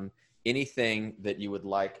wisdom, anything that you would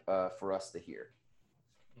like for us to hear.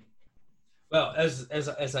 Well,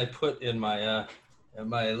 as I put in my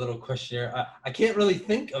little questionnaire, I can't really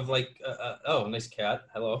think of like oh, nice cat,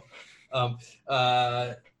 hello.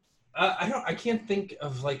 I can't think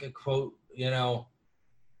of like a quote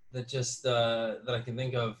that just that I can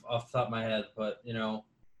think of off the top of my head, but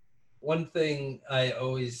one thing I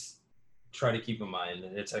always try to keep in mind,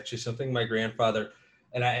 and it's actually something my grandfather,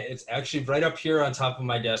 and it's actually right up here on top of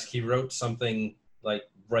my desk. He wrote something like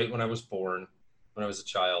right when I was born, when I was a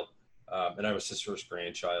child, and I was his first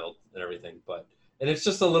grandchild and everything. But And it's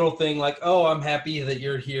just a little thing like, oh, I'm happy that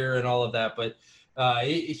you're here and all of that. But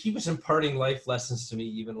he was imparting life lessons to me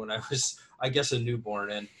even when I was, I guess, a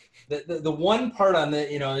newborn. And the one part on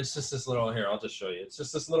the, it's just this little, here, I'll just show you. It's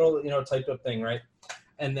just this little, typed up thing, right?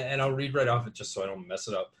 And I'll read right off it just so I don't mess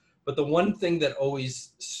it up. But the one thing that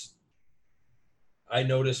always I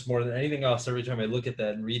notice more than anything else every time I look at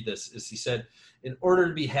that and read this is he said, in order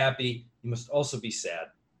to be happy, you must also be sad.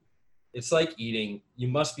 It's like eating. You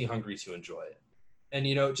must be hungry to enjoy it. And,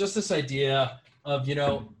 just this idea of,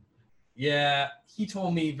 yeah, he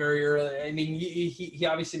told me very early. I mean, he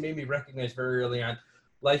obviously made me recognize very early on,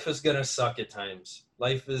 life is going to suck at times.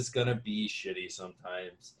 Life is going to be shitty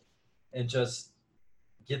sometimes. And just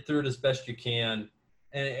get through it as best you can.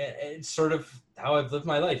 And it's sort of how I've lived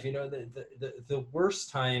my life. The worst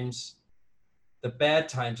times, the bad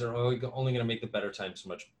times are only going to make the better times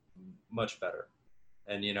much, much better.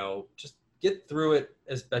 And, just get through it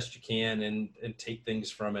as best you can and take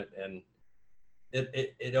things from it. And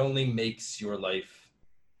it only makes your life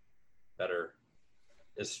better,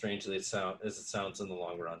 as strangely as it sounds in the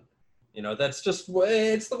long run. That's just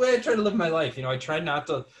it's the way I try to live my life. I try not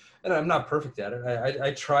to, and I'm not perfect at it.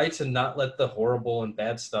 I try to not let the horrible and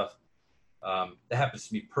bad stuff that happens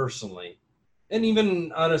to me personally, and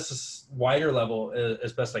even on a wider level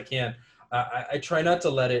as best I can, I try not to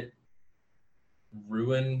let it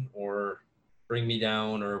ruin or bring me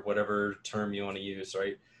down, or whatever term you want to use,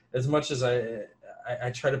 right? As much as I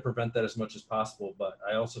try to prevent that as much as possible, but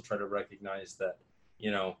I also try to recognize that,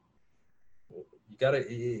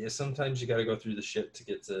 sometimes you gotta go through the shit to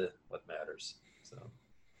get to what matters. So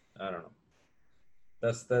I don't know.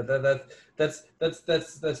 That's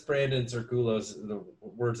Brandon Zerkulo's the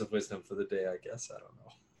words of wisdom for the day, I guess. I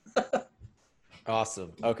don't know.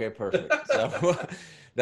 Awesome. Okay, perfect. So